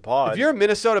it after the pod. If you're a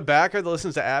Minnesota backer that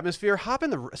listens to Atmosphere, hop in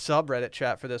the subreddit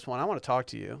chat for this one. I want to talk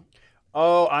to you.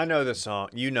 Oh, I know the song.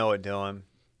 You know it, Dylan.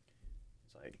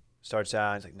 It's like starts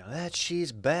out. It's like now that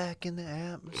she's back in the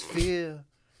atmosphere,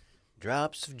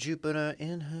 drops of Jupiter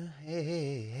in her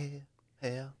hair.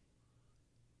 So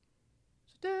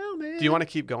tell me. Do you want to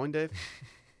keep going, Dave?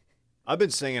 I've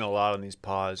been singing a lot on these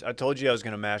pods. I told you I was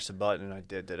going to mash the button, and I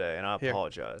did today, and I Here.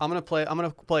 apologize. I'm gonna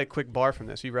play a quick bar from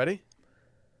this. You ready?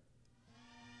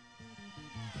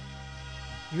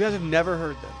 You guys have never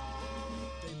heard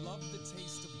that. They love the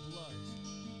taste of blood.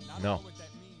 Not No. know what that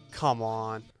means. Come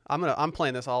on. I'm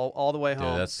playing this all the way Dude,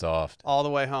 home. that's soft. All the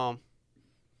way home.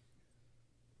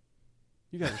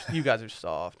 You guys are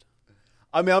soft.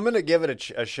 I mean, I'm going to give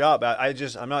it a shot, but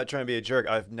I'm not trying to be a jerk.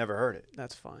 I've never heard it.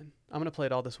 That's fine. I'm gonna play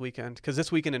it all this weekend because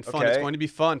this weekend in fun is Okay. going to be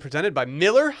fun. Presented by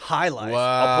Miller High Life.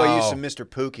 I'll play you some Mr.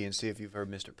 Pookie and see if you've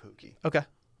heard Mr. Pookie. Okay.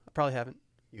 I probably haven't.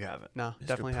 You haven't. No, Mr.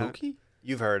 definitely haven't. Pookie?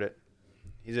 You've heard it.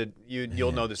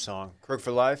 You'll know the song. Crook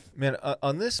for Life. Man,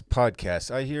 on this podcast,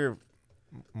 I hear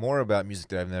more about music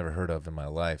that I've never heard of in my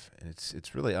life, and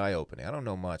it's really eye-opening. I don't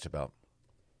know much about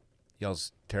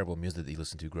y'all's terrible music that you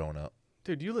listened to growing up.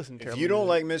 Dude, you listen to If you don't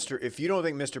think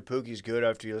Mr. Pookie's good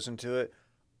after you listen to it,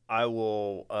 I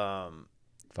will.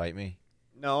 Fight me?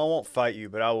 No, I won't fight you,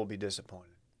 but I will be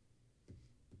disappointed.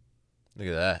 Look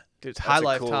at that. Dude, it's That's High a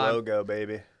Life cool time. logo,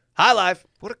 baby. High Life.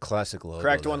 What a classic logo.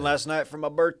 Cracked that one is. last night for my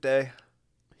birthday.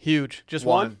 Huge. Just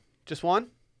One. one? Just one?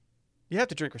 You have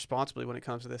to drink responsibly when it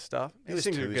comes to this stuff. It was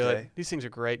These things are Tuesday. good. These things are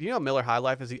great. You know Miller High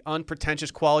Life is the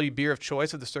unpretentious quality beer of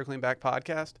choice of the Circling Back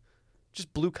podcast?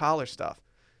 Just blue collar stuff.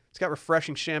 It's got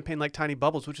refreshing champagne like tiny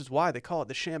bubbles, which is why they call it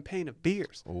the champagne of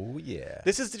beers. Oh, yeah.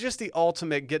 This is just the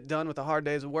ultimate get done with the hard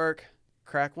days of work.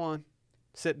 crack one,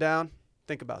 sit down,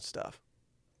 think about stuff.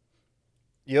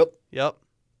 Yep. Yep.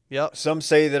 Some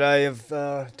say that I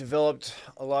have developed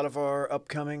a lot of our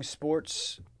upcoming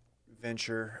sports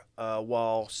venture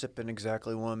while sipping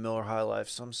exactly one Miller High Life.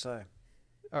 Some say.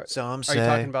 Are Some you say.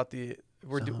 talking about the?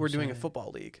 We're Some doing a say.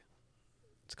 football league.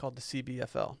 It's called the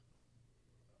CBFL,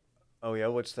 Oh yeah,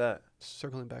 what's that?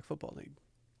 Circling Back Football League.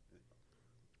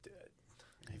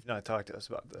 You've not talked to us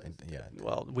about that. Yeah.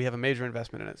 Well, we have a major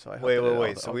investment in it, so I hope Wait. that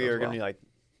it So all we goes are going to well. be like,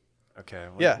 okay.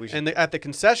 Yeah, We should, and at the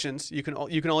concessions, you can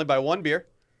only buy one beer.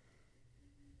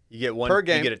 you get one per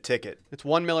game. You get a ticket. It's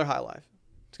one Miller High Life.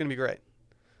 It's going to be great.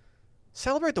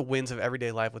 Celebrate the wins of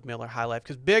everyday life with Miller High Life,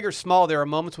 because big or small, there are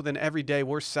moments within every day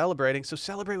worth celebrating. So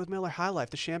celebrate with Miller High Life,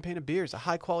 the champagne of beers, a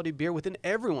high-quality beer within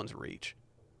everyone's reach.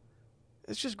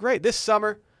 It's just great. This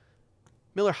summer,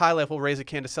 Miller High Life will raise a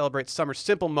can to celebrate summer's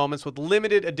simple moments with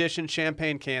limited edition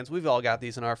champagne cans. We've all got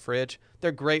these in our fridge.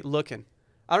 They're great looking.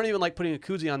 I don't even like putting a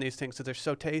koozie on these things because they're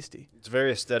so tasty. It's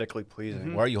very aesthetically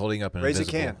pleasing. Why are you holding up an Raise a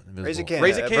invisible? can. Raise a invisible- can.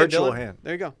 Raise a a can, virtual Dylan. hand.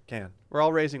 There you go. Can. We're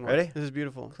all raising one. Ready? This is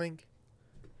beautiful. Clink.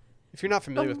 If you're not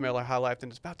familiar with Miller High Life, then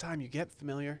it's about time you get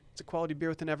familiar. It's a quality beer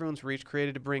within everyone's reach,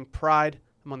 created to bring pride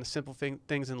among the simple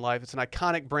things in life. It's an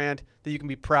iconic brand that you can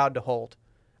be proud to hold.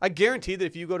 I guarantee that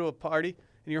if you go to a party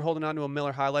and you're holding on to a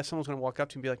Miller High Life, someone's going to walk up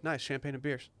to you and be like, nice, champagne and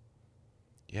beers.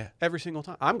 Yeah. Every single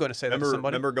time. I'm going to say that to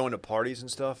somebody. Remember going to parties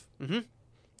and stuff? Mm-hmm.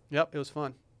 Yep, it was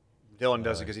fun. Dylan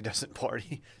does it because he doesn't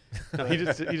party. No, he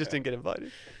just didn't get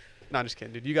invited. No, I'm just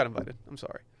kidding, dude. You got invited. I'm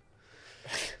sorry.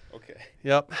 Okay.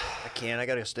 Yep. I can't. I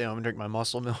got to stay home and drink my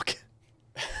muscle milk.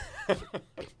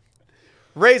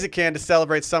 Raise a can to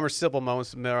celebrate summer simple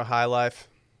moments with Miller High Life.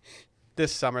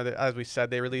 This summer, as we said,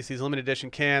 they released these limited edition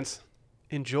cans.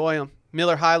 Enjoy them.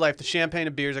 Miller High Life, the champagne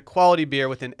of beers, a quality beer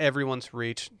within everyone's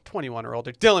reach, 21 or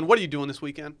older. Dylan, what are you doing this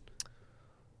weekend?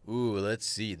 Ooh, let's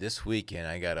see. This weekend,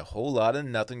 I got a whole lot of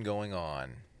nothing going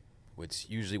on, which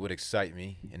usually would excite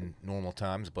me in normal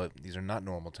times, but these are not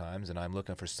normal times, and I'm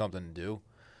looking for something to do.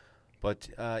 But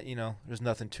there's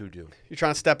nothing to do. You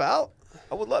trying to step out?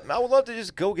 I would love to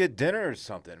just go get dinner or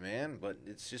something, man, but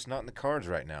it's just not in the cards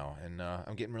right now, and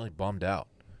I'm getting really bummed out.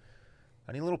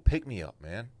 I need a little pick me up,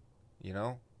 man.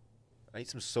 I need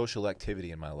some social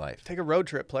activity in my life. Take a road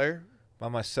trip, player. By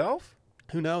myself?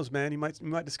 Who knows, man? You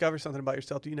might discover something about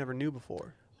yourself that you never knew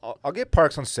before. I'll get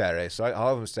parks on Saturday, so I'll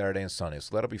have them Saturday and Sunday,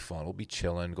 so that'll be fun. We'll be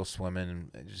chilling, go swimming,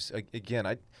 and just again,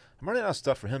 I'm running out of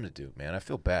stuff for him to do, man. I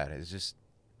feel bad. It's just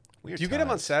weird. Do you get him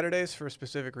on times. Saturdays for a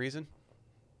specific reason?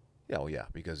 Yeah, well, yeah,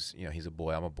 because he's a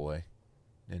boy, I'm a boy,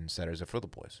 and Saturdays are for the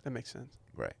boys. That makes sense.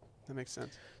 Right. That makes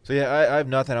sense. So yeah, I have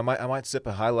nothing. I might sip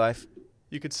a High Life,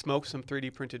 You could smoke some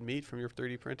 3D printed meat from your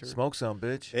 3D printer. smoke some,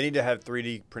 bitch. They need to have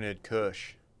 3D printed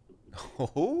Kush.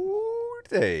 Oh,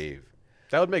 Dave.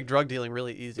 That would make drug dealing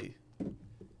really easy.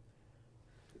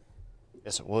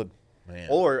 Yes, it would. Man.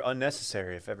 Or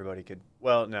unnecessary if everybody could.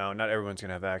 Well, no, not everyone's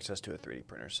gonna have access to a 3D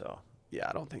printer. So Yeah,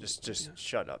 I don't think just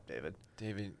shut up, David.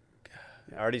 David.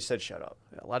 I already said shut up.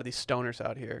 Yeah, a lot of these stoners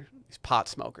out here, these pot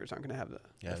smokers, aren't going to have the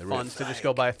they're really funds to just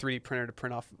go buy a 3D printer to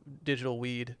print off digital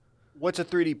weed. What's a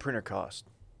 3D printer cost?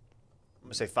 I'm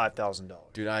gonna say $5,000.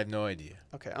 Dude, I have no idea.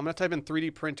 Okay, I'm going to type in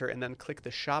 3D printer and then click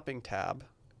the shopping tab.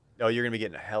 Oh, you're gonna be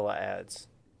getting hella ads.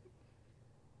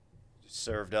 Just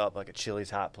served up like a Chili's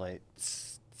hot plate.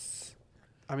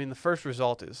 I mean, the first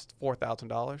result is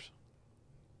 $4,000.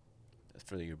 That's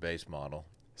for your base model.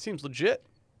 Seems legit.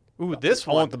 Ooh, this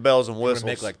I one. want the bells and We're gonna whistles.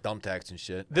 make like thumbtacks and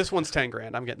shit. This one's 10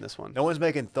 grand. I'm getting this one. No one's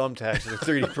making thumbtacks with a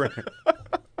 3D printer.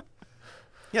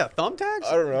 Yeah, thumbtacks?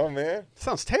 I don't know, man.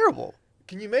 Sounds terrible.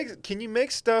 Can you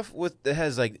make stuff with that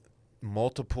has like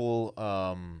multiple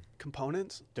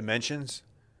Components? Dimensions?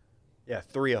 Yeah,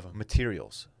 3 of them.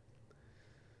 materials?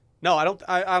 No, I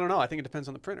don't know. I think it depends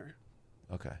on the printer.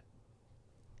 Okay.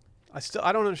 I don't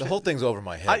The understand. whole thing's over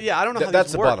my head. I don't know how That's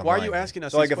these the work. bottom Why are line. you asking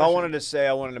us So like these if I questions? wanted to say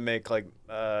I wanted to make like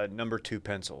number 2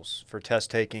 pencils for test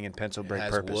taking and pencil It break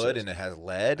has purposes. wood and it has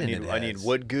lead. I need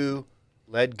wood goo,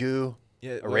 lead goo,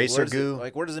 eraser goo,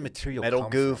 Like where does the material metal come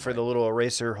goo from? for the little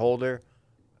eraser holder.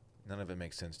 None of it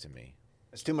makes sense to me.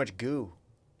 That's too much goo.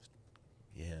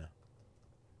 Yeah.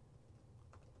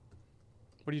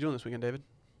 What are you doing this weekend, David?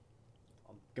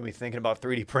 I'm gonna be thinking about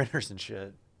 3D printers and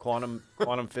shit. Quantum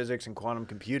physics and quantum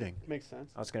computing. Makes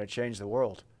sense. That's gonna change the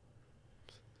world.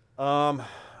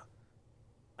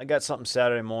 I got something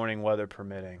Saturday morning, weather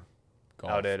permitting,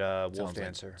 Golf. out at Wolf Sounds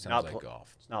Dancer. Sounds like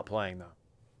golf. It's not playing though.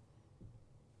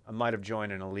 I might have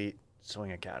joined an elite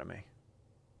swing academy.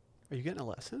 Are you getting a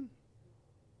lesson?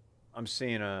 I'm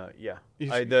seeing yeah.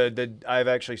 You I've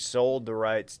actually sold the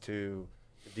rights to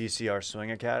the DCR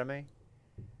Swing Academy.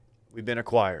 We've been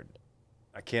acquired.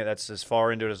 I can't. That's as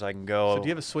far into it as I can go. So do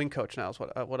you have a swing coach now? Is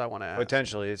what I want to ask.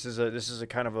 Potentially, this is a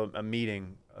kind of a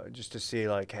meeting just to see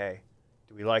like, hey,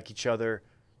 do we like each other?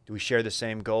 Do we share the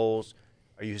same goals?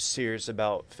 Are you serious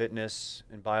about fitness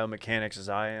and biomechanics as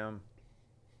I am?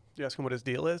 You ask him what his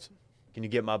deal is. Can you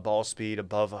get my ball speed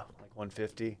above like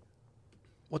 150?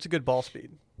 What's a good ball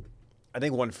speed? I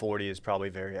think 140 is probably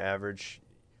very average.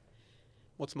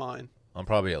 What's mine? I'm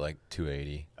probably at like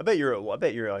 280. I bet you're at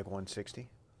like 160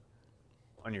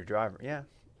 on your driver. Yeah.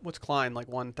 What's Klein, like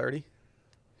 130?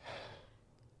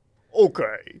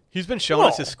 Okay. He's been showing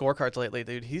us his scorecards lately,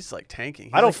 dude. He's like tanking.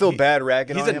 I don't feel bad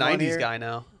ragging He's on a him on 90s here. guy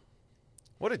now.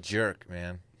 What a jerk,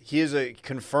 man. He is a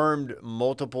confirmed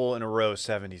multiple in a row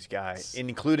 70s guy,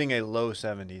 including a low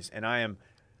 70s. And I'm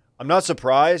not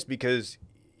surprised because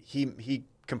he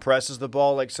compresses the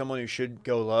ball like someone who should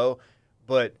go low.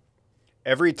 But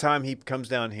every time he comes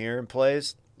down here and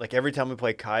plays, like every time we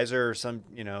play Kaiser or some,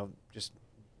 just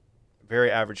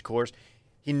very average course,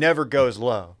 he never goes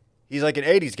low. He's like an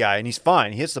 80s guy, and he's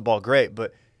fine. He hits the ball great,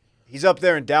 but he's up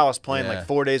there in Dallas playing like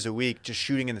 4 days a week, just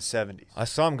shooting in the 70s. I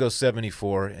saw him go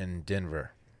 74 in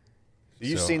Denver.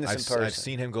 You've So seen this in person. I've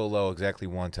seen him go low exactly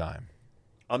one time.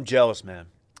 I'm jealous, man.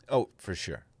 Oh, for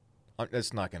sure.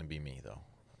 That's not going to be me, though.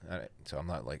 So I'm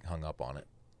not like hung up on it.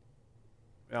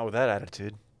 Not with that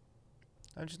attitude.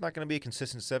 I'm just not going to be a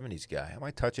consistent 70s guy. I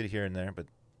might touch it here and there, but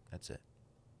that's it.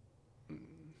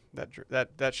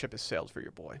 That ship has sailed for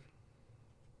your boy.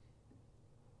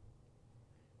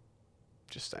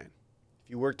 Just saying. If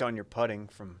you worked on your putting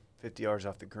from 50 yards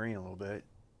off the green a little bit.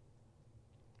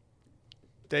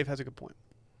 Dave has a good point.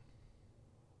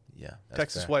 Yeah. That's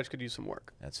Texas fair. wedge could use some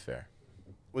work. That's fair.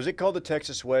 Was it called the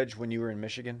Texas wedge when you were in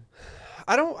Michigan?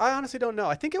 I honestly don't know.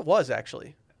 I think it was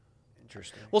actually.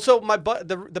 Interesting. Well, so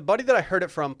the buddy that I heard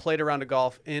it from played a round of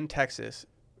golf in Texas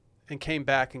and came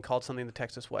back and called something the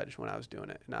Texas wedge when I was doing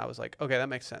it. And I was like, okay, that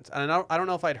makes sense. And I don't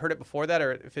know if I'd heard it before that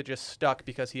or if it just stuck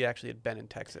because he actually had been in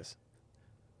Texas.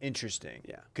 Interesting.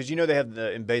 Yeah. Because they have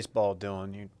in baseball,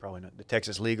 Dylan, you probably know, the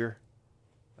Texas Leaguer.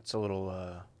 That's a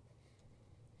little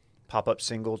pop-up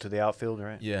single to the outfield,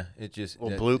 right? Yeah, it just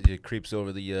Little bloop. It creeps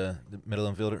over the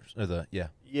middle infielders or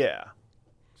Yeah.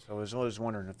 So I was always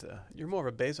wondering if You're more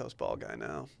of a Bezos ball guy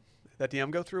now. That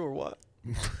DM go through or what?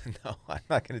 No, I'm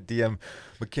not going to DM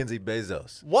Mackenzie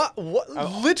Bezos. What?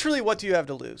 Literally, what do you have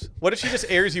to lose? What if she just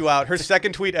airs you out? Her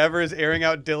second tweet ever is airing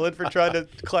out Dylan for trying to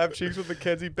clap cheeks with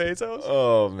Mackenzie Bezos?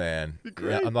 Oh man,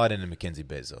 great. yeah, I'm not into Mackenzie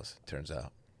Bezos. Turns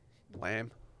out.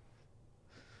 Lame.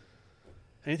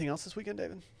 Anything else this weekend,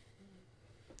 David?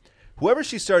 Whoever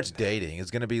she starts dating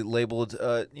is going to be labeled,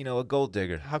 a gold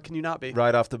digger How can you not be?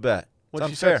 right off the bat. What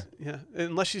It's if she unfair. starts- yeah,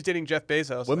 unless she's dating Jeff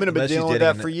Bezos. women have been Unless she's dealing with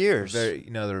dating that for years. They're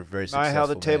very Not successful. how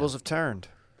the man. tables have turned.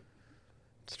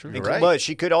 It's true. You're right. But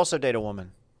she could also date a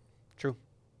woman. True.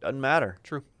 Doesn't matter.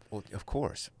 True. Well, of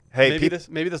course. Hey,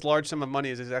 Maybe this large sum of money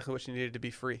is exactly what she needed to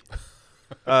be free.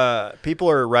 people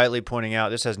are rightly pointing out,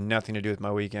 this has nothing to do with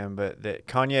my weekend, but that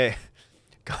Kanye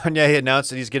announced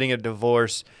that he's getting a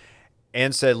divorce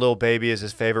and said Lil Baby is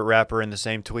his favorite rapper in the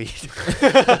same tweet.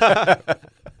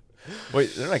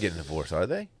 Wait, they're not getting divorced, are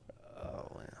they? Oh,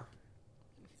 yeah.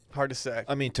 Hard to say.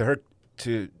 I mean,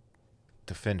 to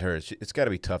defend her, it's got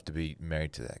to be tough to be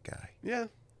married to that guy. Yeah.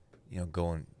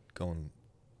 Going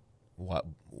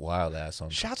wild ass on.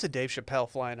 Shouts to Dave Chappelle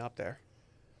flying up there.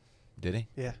 Did he?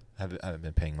 Yeah. I haven't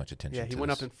been paying much attention. Yeah, he to went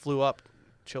this. up and flew up,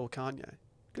 chill with Kanye.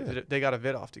 Good. They got a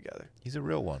vid off together. He's a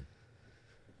real one.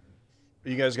 Are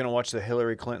you guys going to watch the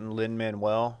Hillary Clinton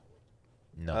Lin-Manuel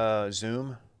No,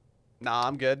 Zoom? Nah,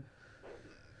 I'm good.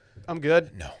 I'm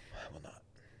good. no, I will not.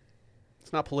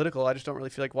 It's not political. I just don't really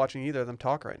feel like watching either of them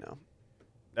talk right now.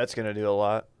 That's going to do a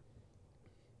lot.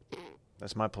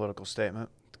 That's my political statement.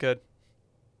 It's good.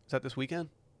 Is that this weekend?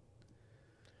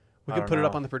 We I could don't put it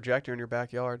up know. on the projector in your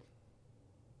backyard.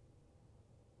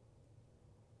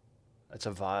 That's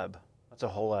a vibe. That's a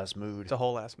whole ass mood. It's a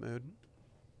whole ass mood.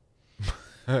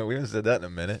 We haven't said that in a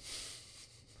minute.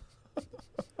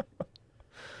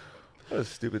 What a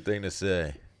stupid thing to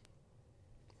say.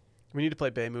 We need to play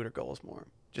Bay Mood or Goals more.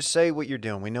 Just say what you're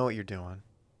doing. We know what you're doing.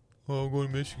 Oh, I'm going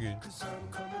to Michigan.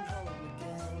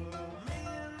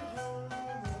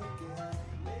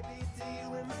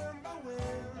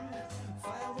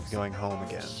 Going home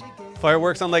again.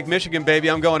 Fireworks on Lake Michigan, baby.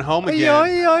 I'm going home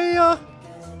again.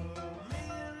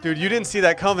 Dude, you didn't see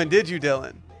that coming, did you,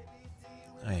 Dylan?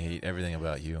 I hate everything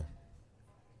about you.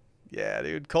 Yeah,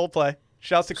 dude. Coldplay.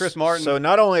 Shouts to Chris Martin. So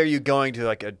not only are you going to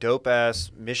like a dope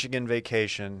ass Michigan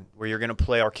vacation where you're going to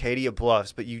play Arcadia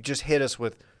Bluffs, but you just hit us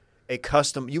with a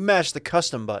custom. You mashed the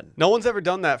custom button. No one's ever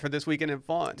done that for This Weekend in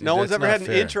Fun. Dude, no one's that's ever not had an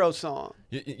fair. intro song.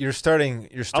 You're starting.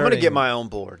 I'm gonna get my own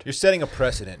board. You're setting a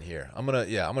precedent here. I'm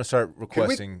gonna start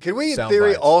requesting. Can we in sound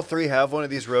theory bites. all three have one of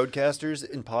these roadcasters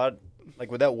in pod?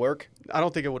 Like, would that work? I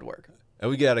don't think it would work. And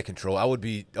we get out of control. I would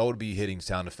be hitting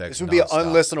sound effects. This would be an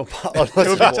nonstop. unlistenable. It would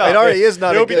be tough. It already is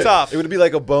not. It a would be good- tough. It would be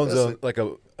like a Bone Zone, like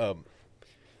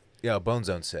a Bone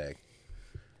Zone sag.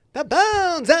 The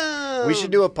Bone Zone. We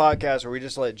should do a podcast where we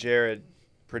just let Jared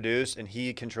produce and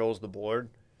he controls the board.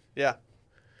 Yeah.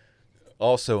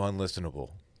 Also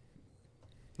unlistenable.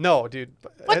 No, dude.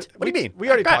 What do you mean? We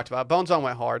already God. talked about it. Bone Zone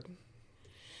went hard.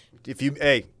 If you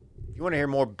want to hear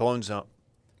more Bone Zone,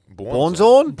 Bone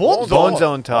Bone Bone Zone.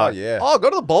 Zone talk. Oh yeah. Oh, go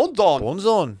to the Bone Zone. Bone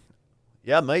Zone.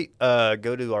 Yeah, mate.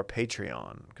 Go to our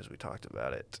Patreon because we talked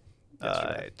about it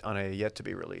on a yet to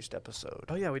be released episode.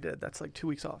 Oh, yeah, we did. That's like 2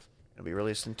 weeks off. It'll be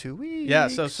released in 2 weeks. Yeah,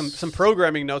 so some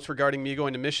programming notes regarding me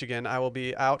going to Michigan. I will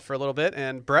be out for a little bit,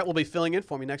 and Brett will be filling in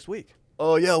for me next week.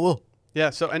 Oh yeah, well,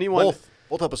 Yeah, so anyone...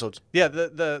 both episodes. Yeah,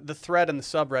 the thread and the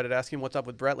subreddit asking what's up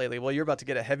with Brett lately. Well, you're about to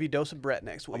get a heavy dose of Brett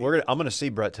next week. I'm gonna see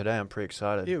Brett today. I'm pretty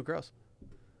excited. Ew, gross.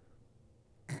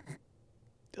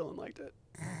 Dylan liked it.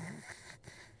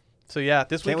 So yeah,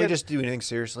 this Can't weekend... we just do anything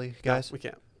seriously, guys? No, we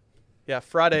can't. Yeah,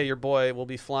 Friday, your boy will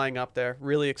be flying up there.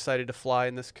 Really excited to fly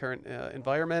in this current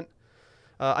environment.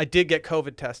 I did get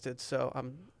COVID tested, so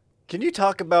I'm... Can you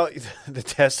talk about the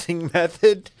testing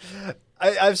method?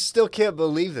 I still can't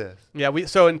believe this. Yeah,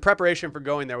 so in preparation for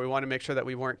going there, we wanted to make sure that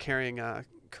we weren't carrying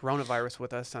coronavirus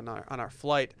with us on our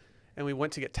flight. And we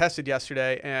went to get tested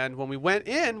yesterday. And when we went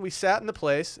in, we sat in the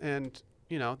place and,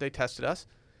 they tested us.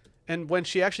 And when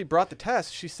she actually brought the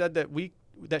test, she said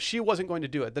that she wasn't going to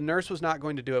do it. The nurse was not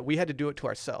going to do it. We had to do it to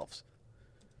ourselves.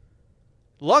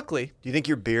 Luckily, Do you think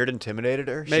your beard intimidated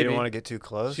her? She Maybe. didn't want to get too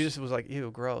close. she just was like,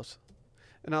 ew, gross.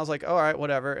 And I was like, all right,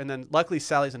 whatever. And then luckily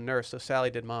Sally's a nurse, so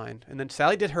Sally did mine. And then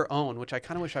Sally did her own, which I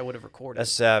kind of wish I would have recorded.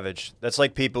 That's savage. That's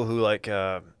like people who have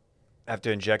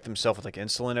to inject themselves with like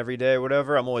insulin every day or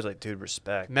whatever. I'm always like, dude,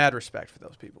 respect. Mad respect for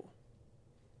those people.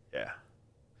 Yeah.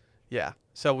 Yeah.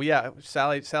 So yeah,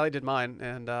 Sally did mine,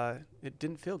 and it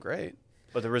didn't feel great.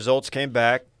 But the results came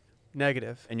back,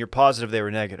 Negative. and you're positive they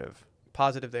were negative.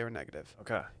 Positive they were negative.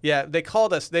 Okay. Yeah, they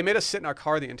called us. They made us sit in our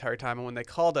car the entire time, and when they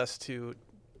called us to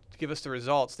give us the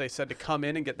results, they said to come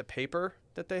in and get the paper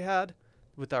that they had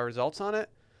with our results on it.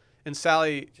 And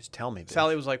Sally Just tell me. Bitch.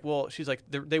 Sally was like, well, she's like,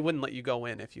 they wouldn't let you go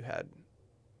in if you had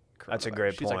coronavirus. That's a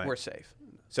great She's like, point. we're safe.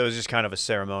 So it was just kind of a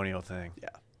ceremonial thing. Yeah.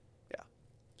 Yeah.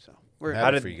 So we're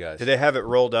Happy for you guys. Did they have it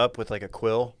rolled up with like a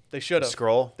quill? they should A have.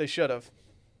 scroll? They should have.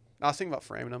 I was thinking about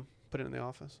framing them, put it in the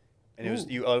office. And it was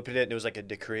you opened it and it was like a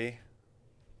decree.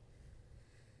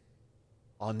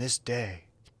 On this day,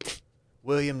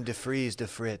 William DeFries de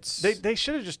Fritz. They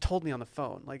should have just told me on the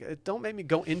phone. Like, don't make me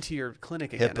go into your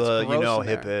clinic again. It's HIPAA, you gross know in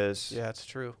there. HIPAA is. Yeah, it's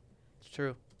true. It's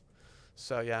true.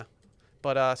 So yeah,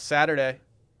 but Saturday,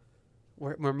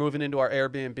 we're moving into our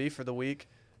Airbnb for the week,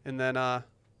 and then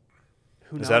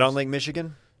who knows? Is that on Lake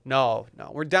Michigan? No,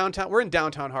 we're downtown. We're in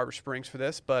downtown Harbor Springs for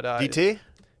this, but DT?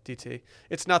 DT.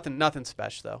 It's nothing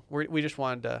special though. We just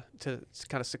wanted to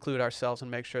kind of seclude ourselves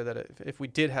and make sure that if we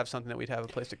did have something, that we'd have a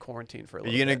place to quarantine for a Are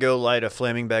little you gonna bit. go light a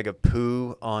flaming bag of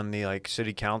poo on the like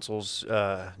city council's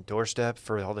doorstep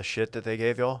for all the shit that they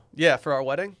gave y'all? Yeah, for our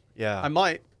wedding. Yeah. I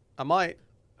might.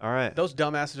 All right. Those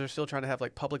dumbasses are still trying to have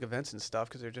like public events and stuff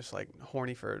because they're just like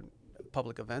horny for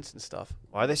public events and stuff.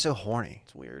 Why are they so horny?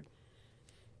 It's weird.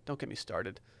 Don't get me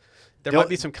started. There Don't- might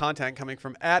be some content coming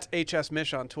from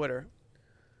 @HSMish on Twitter.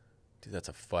 Dude, that's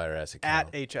a fire ass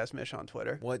account. @HSMish on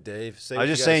Twitter. What, Dave? Say I'm what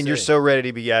you just gotta saying you're say. so ready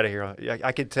to be out of here.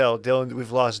 I could tell, Dylan.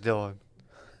 We've lost Dylan.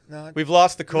 No, We've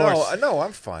lost the course. no,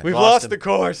 I'm fine. We've Lost lost him. the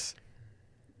course.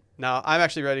 No, I'm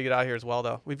actually ready to get out of here as well,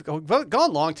 though. We've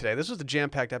gone long today. This was a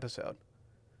jam-packed episode.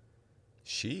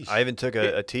 Sheesh. I even took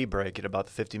a tea break at about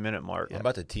the 50-minute mark. I'm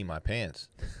about to tee my pants.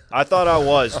 I thought I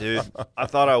was, dude. I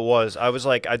thought I was. I was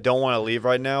like, I don't want to leave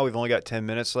right now. We've only got 10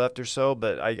 minutes left or so,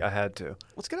 but I had to.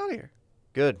 Let's get out of here.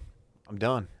 Good. I'm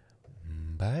done.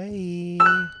 Bye.